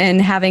fitness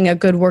and having a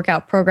good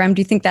workout program,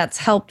 do you think that's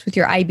helped with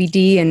your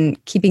IBD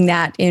and keeping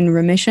that in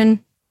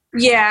remission?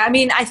 Yeah, I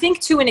mean, I think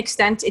to an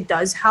extent it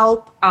does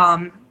help.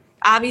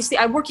 Obviously,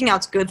 working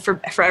out's good for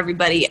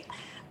everybody.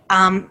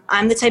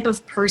 I'm the type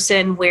of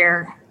person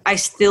where I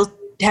still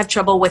have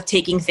trouble with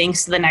taking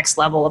things to the next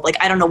level of like,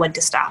 I don't know when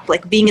to stop.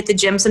 Like being at the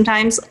gym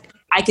sometimes,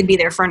 I could be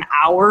there for an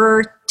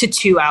hour to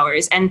 2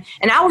 hours. And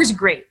an hour is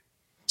great.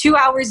 2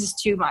 hours is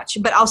too much,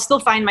 but I'll still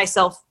find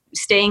myself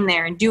staying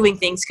there and doing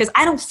things because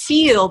I don't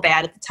feel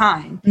bad at the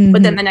time.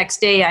 But then the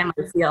next day I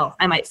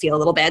might feel a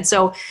little bad.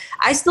 So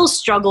I still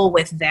struggle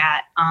with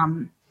that.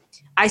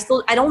 I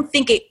don't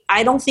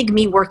think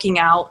me working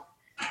out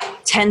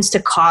tends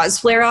to cause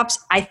flare-ups.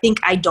 I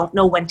think I don't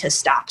know when to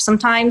stop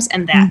sometimes,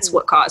 and that's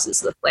what causes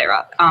the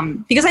flare-up.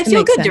 Because I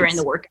feel good during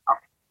the workout,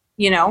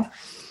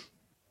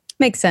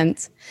 Makes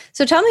sense.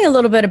 So tell me a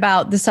little bit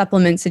about the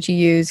supplements that you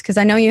use, because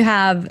I know you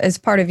have, as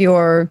part of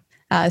your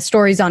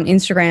stories on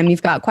Instagram,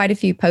 you've got quite a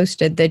few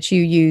posted that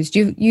you use. Do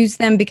you use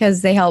them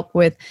because they help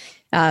with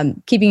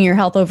keeping your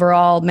health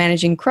overall,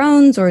 managing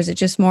Crohn's, or is it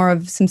just more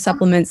of some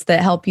supplements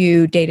that help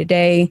you day to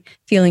day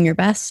feeling your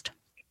best?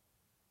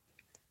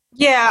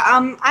 Yeah,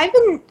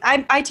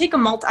 I take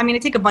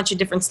a bunch of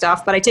different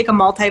stuff, but I take a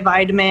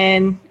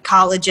multivitamin,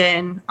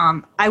 collagen.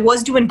 I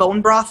was doing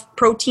bone broth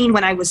protein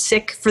when I was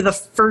sick for the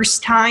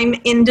first time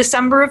in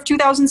December of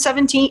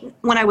 2017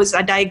 when I was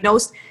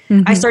diagnosed.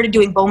 I started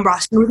doing bone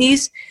broth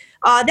smoothies.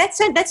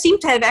 That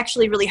seemed to have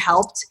actually really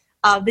helped.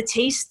 The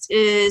taste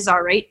is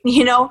all right,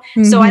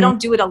 so I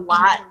don't do it a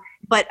lot.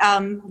 But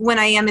when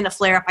I am in a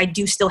flare-up, I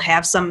do still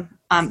have some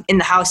in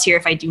the house here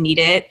if I do need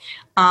it.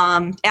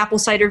 Apple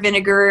cider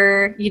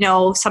vinegar,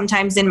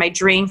 sometimes in my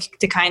drink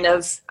to kind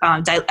of,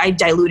 I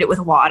dilute it with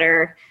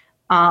water.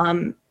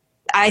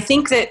 I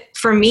think that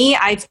for me,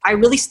 I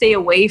really stay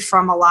away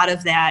from a lot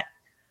of that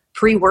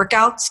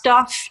pre-workout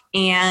stuff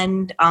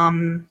and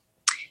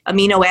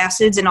amino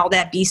acids and all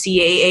that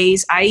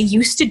BCAAs. I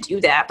used to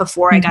do that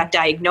before I got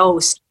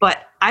diagnosed,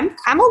 but I'm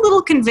a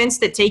little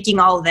convinced that taking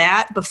all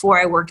that before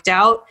I worked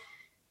out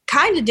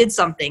kind of did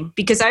something,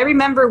 because I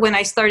remember when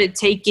I started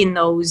taking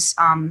those,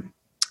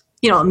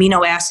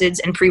 amino acids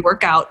and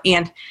pre-workout,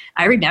 and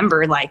I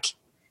remember like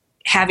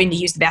having to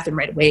use the bathroom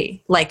right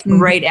away, like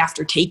right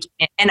after taking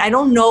it. And I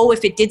don't know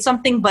if it did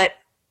something, but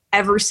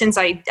ever since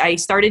I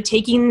started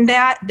taking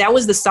that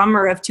was the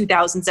summer of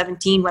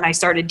 2017 when I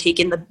started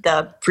taking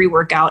the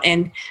pre-workout,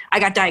 and I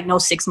got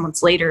diagnosed 6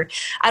 months later.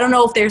 I don't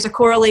know if there's a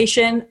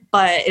correlation,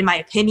 but in my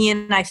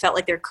opinion, I felt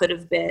like there could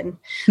have been.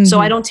 So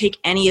I don't take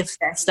any of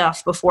that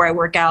stuff before I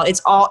work out.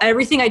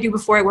 Everything I do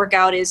before I work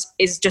out is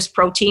just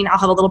protein. I'll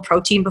have a little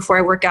protein before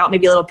I work out,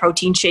 maybe a little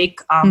protein shake.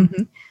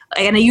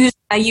 And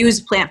I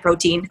use plant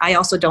protein. I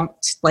also don't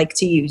like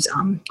to use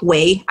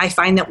whey. I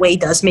find that whey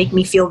does make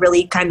me feel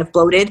really kind of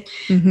bloated.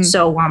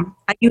 So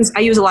I use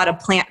a lot of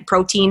plant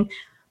protein.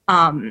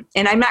 And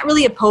I'm not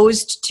really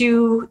opposed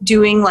to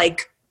doing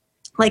like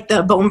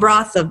the bone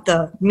broth of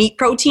the meat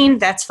protein.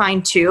 That's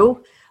fine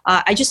too.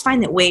 I just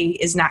find that whey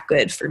is not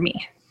good for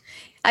me.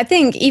 I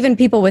think even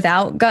people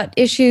without gut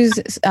issues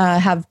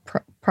have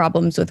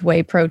problems with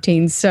whey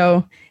proteins.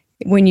 So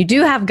when you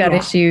do have gut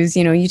issues,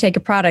 you take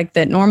a product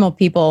that normal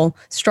people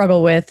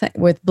struggle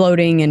with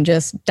bloating and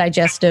just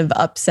digestive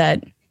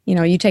upset.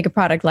 You take a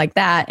product like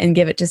that and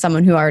give it to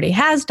someone who already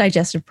has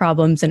digestive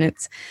problems, and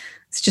it's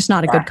just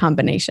not a good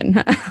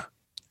combination.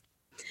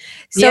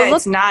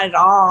 It's not at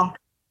all.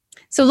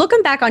 So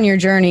looking back on your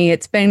journey,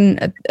 it's been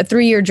a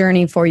 3-year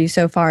journey for you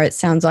so far, it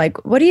sounds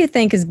like. What do you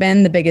think has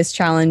been the biggest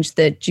challenge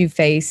that you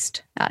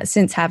faced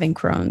since having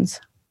Crohn's?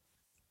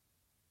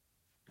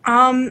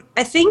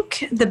 I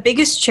think the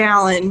biggest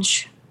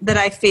challenge that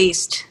I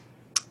faced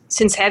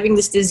since having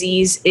this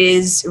disease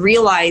is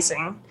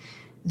realizing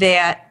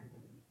that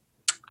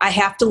I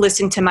have to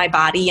listen to my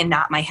body and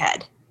not my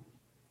head.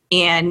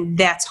 And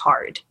that's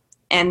hard.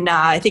 And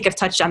I think I've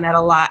touched on that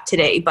a lot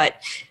today, but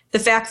the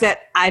fact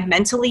that I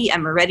mentally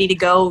am ready to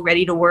go,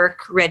 ready to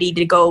work, ready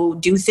to go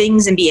do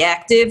things and be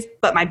active,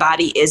 but my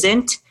body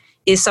isn't,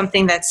 is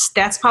something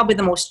that's probably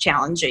the most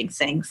challenging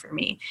thing for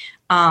me.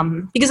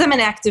 Because I'm an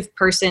active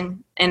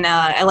person, and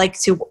I like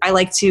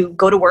to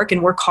go to work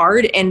and work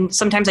hard. And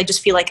sometimes I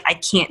just feel like I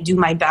can't do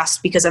my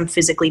best because I'm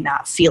physically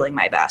not feeling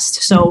my best.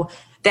 So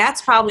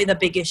that's probably the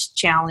biggest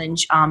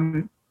challenge.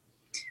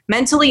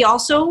 Mentally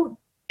also,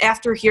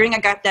 after hearing I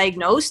got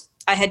diagnosed,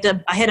 I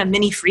had a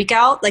mini freak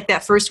out like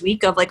that first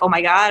week of like, oh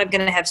my God, I'm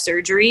going to have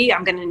surgery.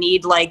 I'm going to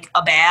need like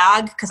a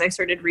bag, because I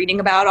started reading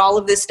about all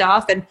of this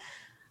stuff. And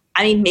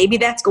I mean, maybe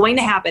that's going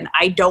to happen.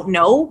 I don't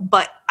know,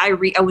 but I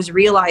was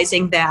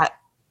realizing that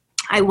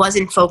I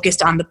wasn't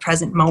focused on the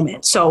present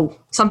moment. So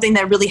something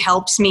that really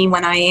helps me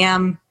when I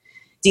am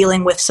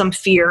dealing with some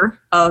fear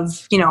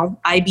of,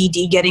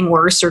 IBD getting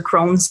worse or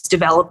Crohn's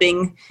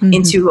developing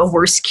into a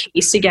worse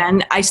case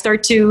again, I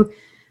start to,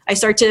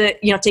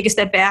 take a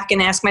step back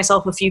and ask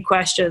myself a few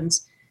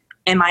questions.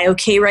 Am I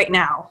okay right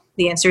now?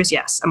 The answer is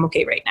yes, I'm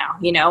okay right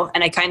now,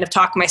 and I kind of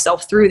talk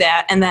myself through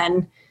that. And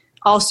then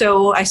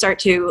also I start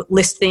to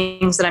list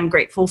things that I'm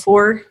grateful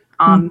for.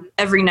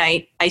 Every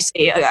night I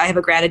have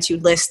a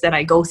gratitude list that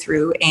I go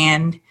through,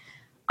 and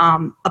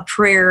a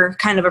prayer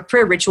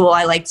ritual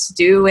I like to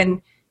do.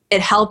 And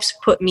it helps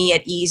put me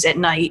at ease at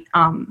night.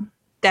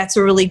 That's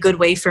a really good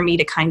way for me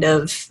to kind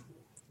of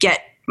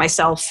get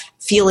myself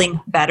feeling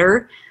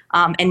better.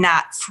 And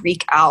not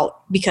freak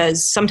out,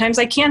 because sometimes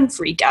I can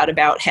freak out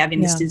about having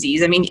this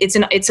disease. I mean,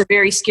 it's a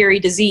very scary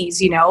disease,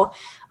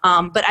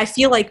 but I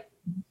feel like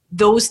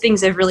those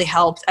things have really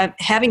helped.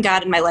 Having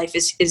God in my life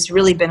is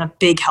really been a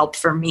big help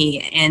for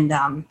me. And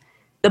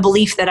the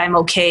belief that I'm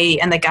okay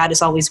and that God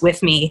is always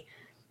with me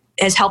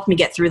has helped me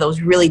get through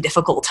those really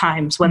difficult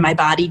times when my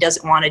body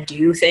doesn't want to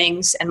do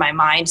things and my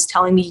mind's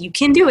telling me you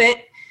can do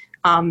it.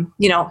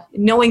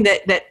 Knowing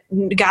that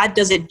God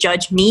doesn't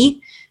judge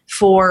me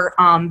for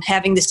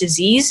having this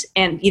disease,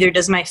 and either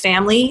does my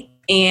family,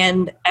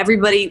 and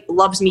everybody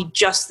loves me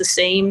just the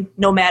same,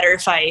 no matter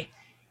if I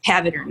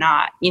have it or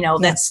not.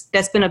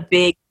 That's been a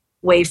big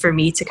way for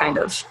me to kind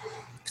of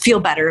feel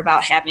better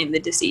about having the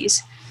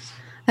disease.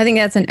 I think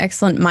that's an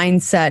excellent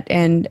mindset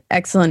and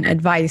excellent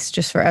advice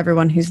just for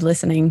everyone who's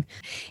listening.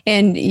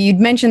 And you'd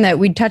mentioned that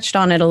we touched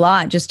on it a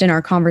lot just in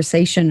our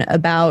conversation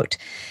about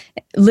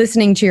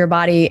listening to your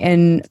body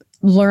and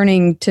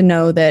learning to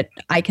know that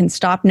I can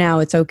stop now.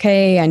 It's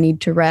okay. I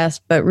need to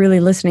rest, but really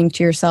listening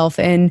to yourself.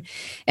 And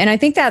I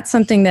think that's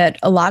something that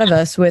a lot of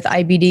us with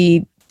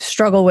IBD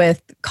struggle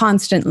with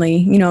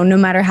constantly, no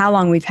matter how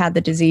long we've had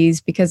the disease,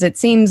 because it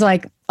seems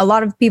like a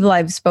lot of people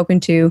I've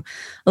spoken to,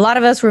 a lot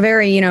of us were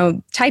very,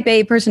 type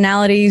A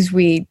personalities.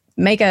 We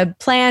make a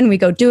plan, we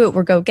go do it,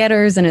 we're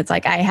go-getters. And it's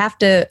like, I have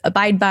to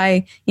abide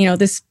by,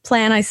 this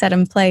plan I set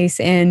in place.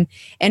 And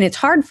it's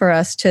hard for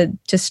us to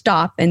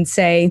stop and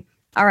say,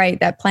 all right,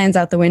 that plan's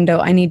out the window.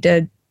 I need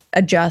to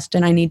adjust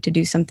and I need to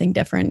do something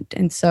different.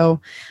 And so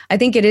I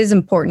think it is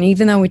important,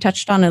 even though we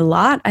touched on it a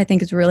lot, I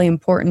think it's really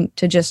important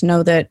to just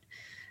know that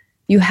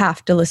you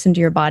have to listen to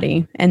your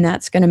body, and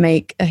that's going to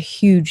make a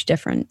huge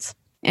difference.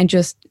 And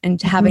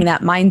having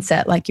that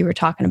mindset, like you were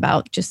talking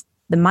about, just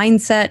the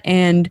mindset,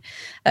 and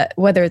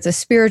whether it's a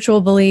spiritual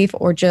belief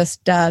or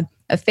just a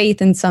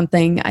faith in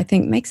something, I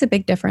think makes a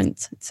big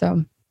difference.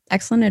 So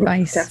excellent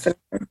advice.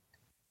 Definitely.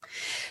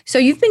 So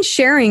you've been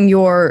sharing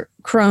your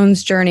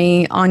Crohn's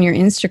journey on your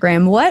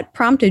Instagram. What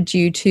prompted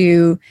you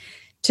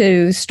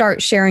to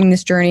start sharing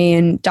this journey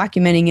and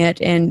documenting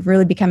it and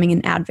really becoming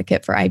an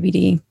advocate for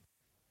IBD?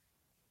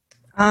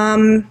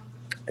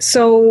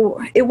 So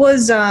it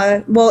was,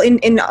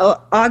 in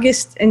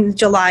August and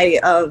July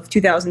of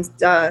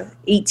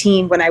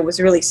 2018, when I was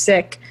really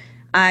sick,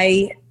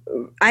 I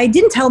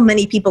didn't tell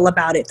many people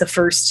about it the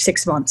first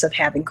 6 months of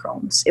having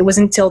Crohn's. It was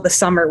until the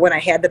summer when I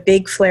had the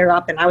big flare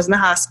up and I was in the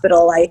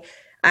hospital.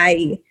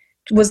 I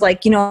was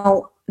like,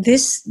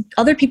 this,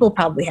 other people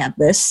probably have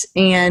this,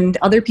 and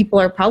other people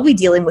are probably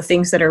dealing with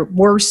things that are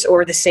worse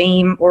or the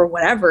same or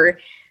whatever.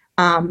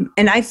 And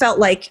I felt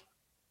like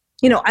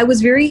I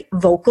was very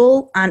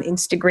vocal on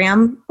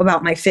Instagram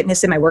about my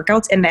fitness and my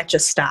workouts, and that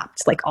just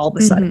stopped like all of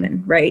a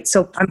sudden, right?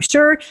 So I'm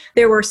sure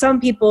there were some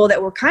people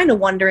that were kind of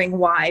wondering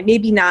why,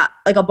 maybe not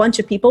like a bunch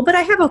of people, but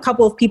I have a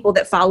couple of people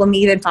that follow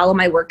me, that follow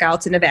my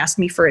workouts and have asked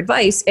me for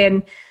advice.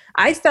 And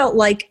I felt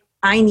like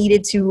I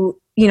needed to,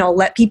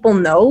 let people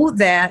know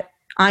that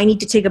I need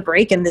to take a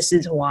break and this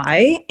is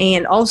why.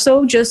 And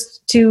also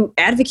just to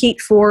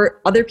advocate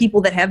for other people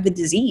that have the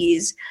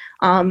disease.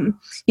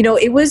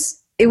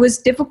 It was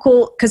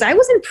difficult because I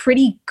was in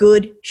pretty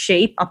good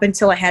shape up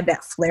until I had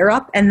that flare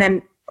up. And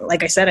then,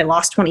 like I said, I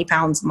lost 20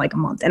 pounds in like a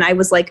month. And I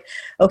was like,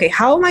 okay,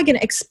 how am I going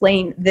to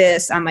explain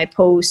this on my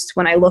post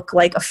when I look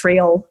like a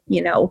frail,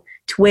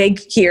 twig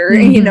here,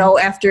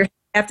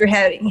 after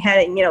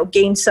having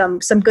gained some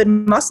good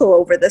muscle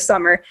over the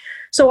summer.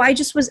 So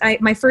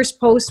my first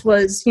post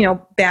was,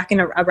 back in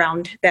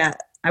around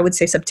that, I would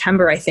say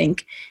September, I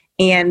think.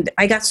 And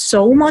I got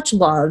so much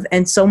love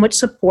and so much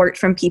support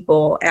from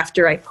people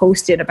after I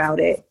posted about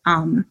it.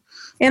 And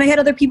I had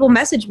other people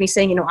message me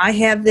saying, I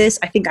have this,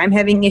 I think I'm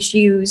having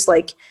issues.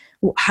 Like,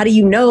 how do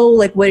you know?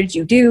 Like, what did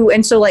you do?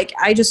 And so like,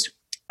 I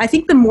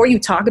think the more you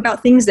talk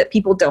about things that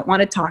people don't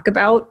want to talk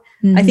about,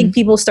 I think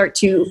people start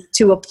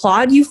to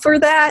applaud you for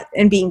that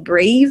and being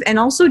brave, and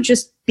also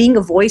just being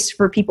a voice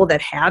for people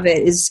that have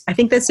it I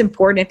think that's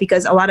important,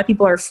 because a lot of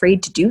people are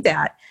afraid to do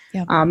that.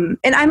 Yeah. And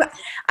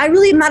I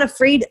really am not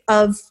afraid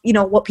of,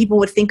 what people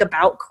would think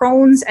about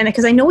Crohn's, and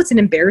because I know it's an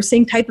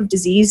embarrassing type of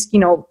disease,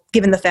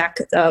 given the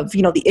fact of,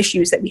 the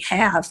issues that we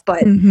have,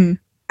 but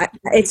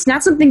it's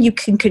not something you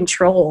can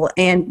control.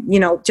 And,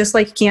 just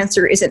like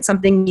cancer isn't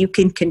something you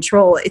can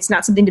control, it's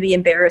not something to be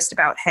embarrassed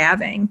about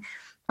having.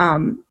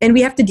 And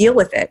we have to deal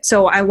with it.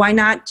 So why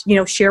not,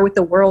 share with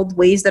the world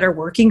ways that are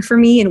working for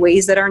me and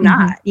ways that are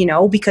not,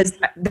 because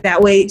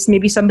that way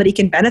maybe somebody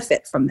can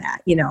benefit from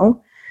that,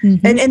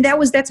 And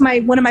that's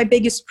one of my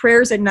biggest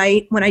prayers at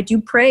night when I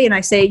do pray, and I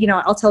say,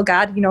 I'll tell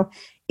God,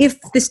 if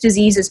this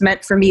disease is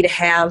meant for me to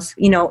have,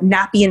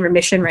 not be in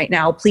remission right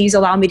now, please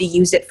allow me to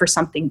use it for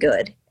something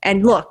good.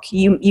 And look,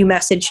 you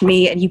messaged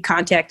me and you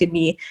contacted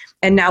me,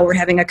 and now we're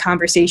having a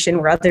conversation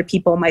where other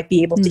people might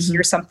be able to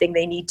hear something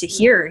they need to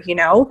hear,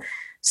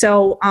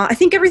 So I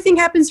think everything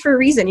happens for a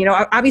reason.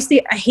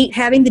 Obviously I hate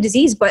having the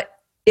disease, but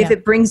if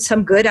it brings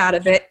some good out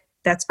of it,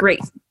 that's great.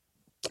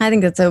 I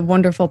think that's a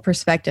wonderful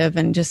perspective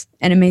and just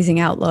an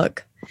amazing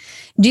outlook.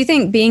 Do you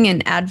think being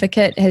an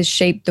advocate has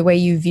shaped the way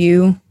you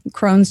view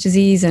Crohn's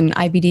disease and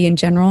IBD in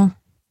general?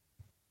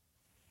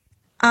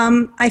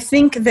 I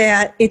think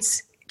that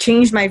it's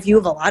changed my view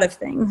of a lot of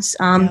things.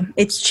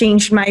 It's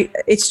changed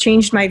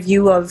my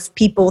view of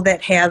people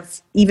that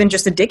have even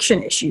just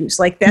addiction issues.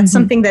 Like that's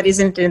something that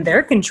isn't in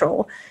their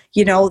control.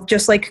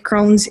 Just like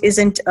Crohn's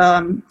isn't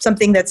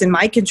something that's in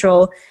my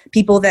control.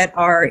 People that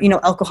are,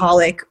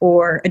 alcoholic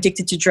or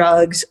addicted to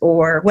drugs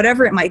or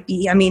whatever it might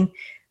be. I mean,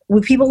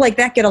 when people like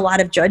that get a lot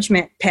of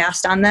judgment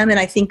passed on them. And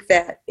I think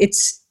that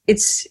it's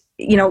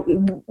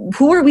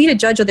who are we to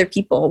judge other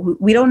people?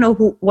 We don't know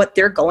what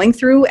they're going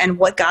through and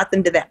what got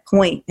them to that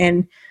point.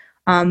 And,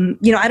 I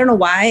don't know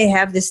why I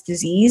have this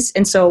disease.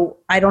 And so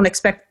I don't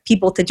expect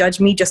people to judge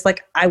me just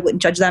like I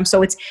wouldn't judge them.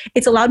 So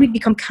it's allowed me to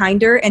become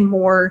kinder and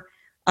more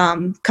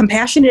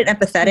compassionate,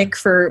 empathetic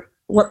for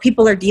what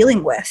people are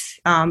dealing with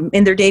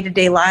in their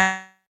day-to-day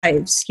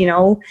lives.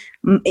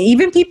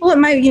 Even people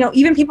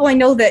even people I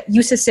know that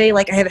used to say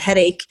like, I have a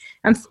headache.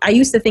 I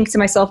used to think to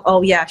myself,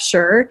 oh yeah,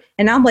 sure.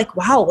 And now I'm like,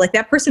 wow, like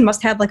that person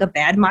must have like a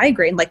bad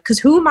migraine. Like, cause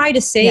who am I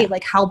to say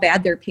like how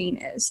bad their pain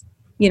is,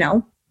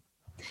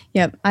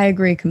 Yep. I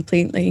agree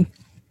completely.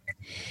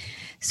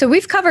 So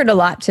we've covered a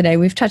lot today.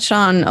 We've touched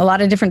on a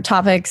lot of different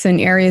topics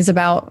and areas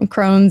about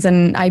Crohn's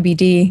and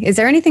IBD. Is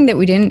there anything that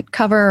we didn't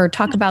cover or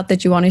talk about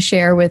that you want to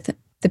share with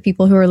the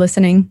people who are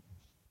listening?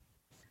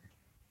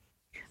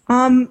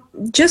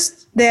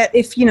 Just that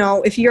if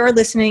you are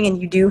listening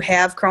and you do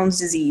have Crohn's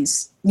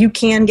disease, you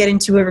can get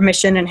into a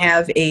remission and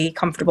have a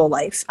comfortable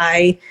life.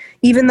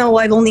 Even though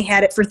I've only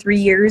had it for 3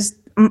 years,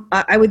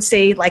 I would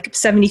say like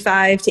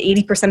 75 to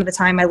 80% of the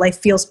time, my life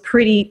feels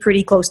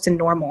pretty close to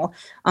normal.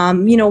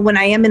 When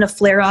I am in a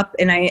flare up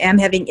and I am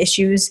having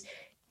issues,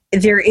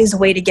 there is a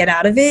way to get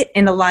out of it.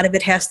 And a lot of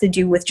it has to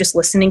do with just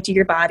listening to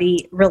your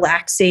body,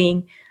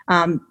 relaxing,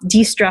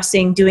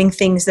 de-stressing, doing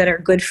things that are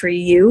good for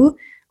you.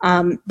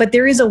 But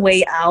there is a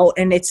way out,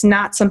 and it's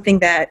not something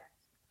that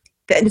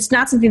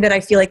I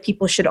feel like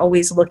people should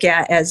always look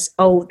at as,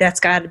 oh, that's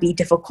got to be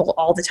difficult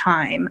all the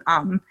time.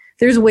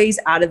 There's ways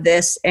out of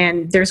this,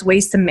 and there's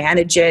ways to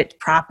manage it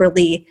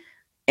properly.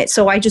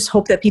 So I just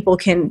hope that people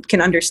can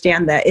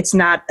understand that it's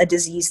not a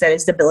disease that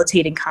is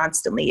debilitating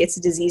constantly. It's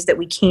a disease that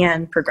we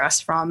can progress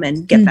from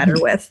and get better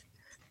with.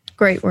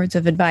 Great words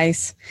of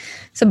advice.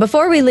 So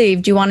before we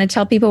leave, do you want to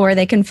tell people where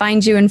they can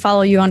find you and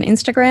follow you on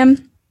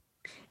Instagram?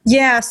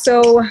 Yeah,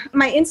 so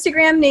my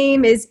Instagram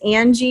name is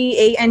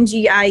Angie,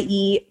 ANGIE,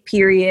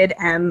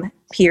 M,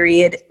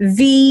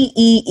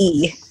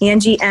 VEE,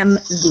 Angie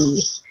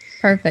MV.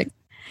 Perfect.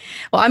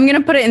 Well, I'm going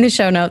to put it in the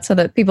show notes so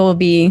that people will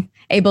be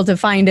able to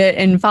find it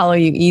and follow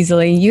you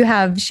easily. You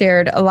have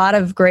shared a lot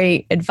of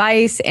great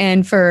advice,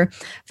 and for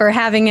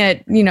having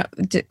it,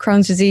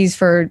 Crohn's disease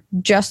for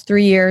just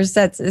 3 years,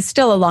 that's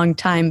still a long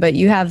time, but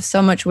you have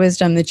so much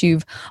wisdom that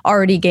you've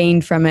already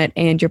gained from it,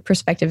 and your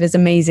perspective is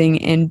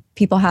amazing, and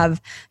people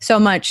have so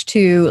much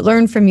to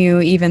learn from you,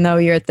 even though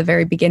you're at the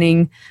very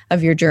beginning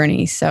of your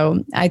journey.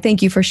 So I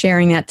thank you for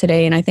sharing that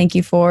today, and I thank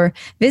you for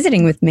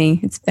visiting with me.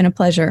 It's been a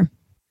pleasure.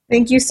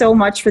 Thank you so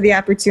much for the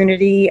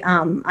opportunity.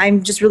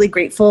 I'm just really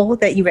grateful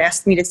that you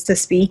asked me to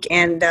speak,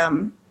 and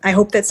I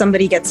hope that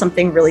somebody gets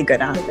something really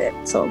good out of it.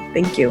 So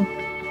thank you.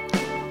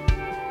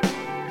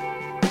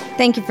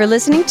 Thank you for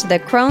listening to the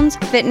Crohn's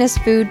Fitness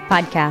Food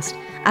Podcast.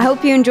 I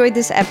hope you enjoyed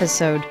this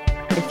episode.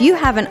 If you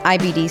have an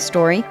IBD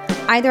story,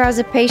 either as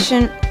a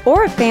patient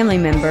or a family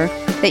member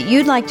that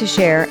you'd like to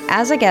share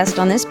as a guest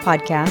on this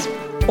podcast,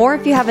 or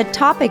if you have a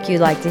topic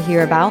you'd like to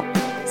hear about,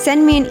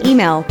 send me an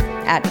email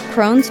at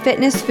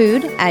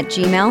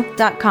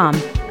crohnsfitnessfood@gmail.com.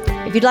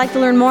 If you'd like to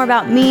learn more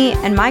about me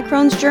and my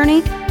Crohn's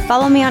journey,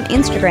 follow me on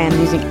Instagram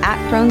using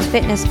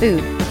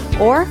 @Crohn'sFitnessFood,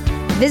 or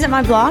visit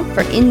my blog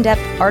for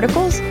in-depth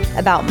articles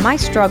about my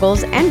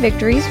struggles and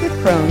victories with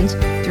Crohn's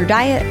through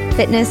diet,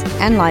 fitness,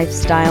 and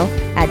lifestyle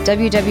at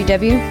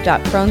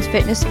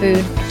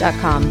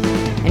www.crohnsfitnessfood.com.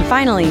 And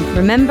finally,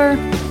 remember,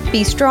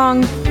 be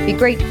strong, be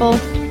grateful,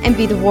 and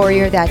be the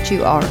warrior that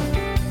you are.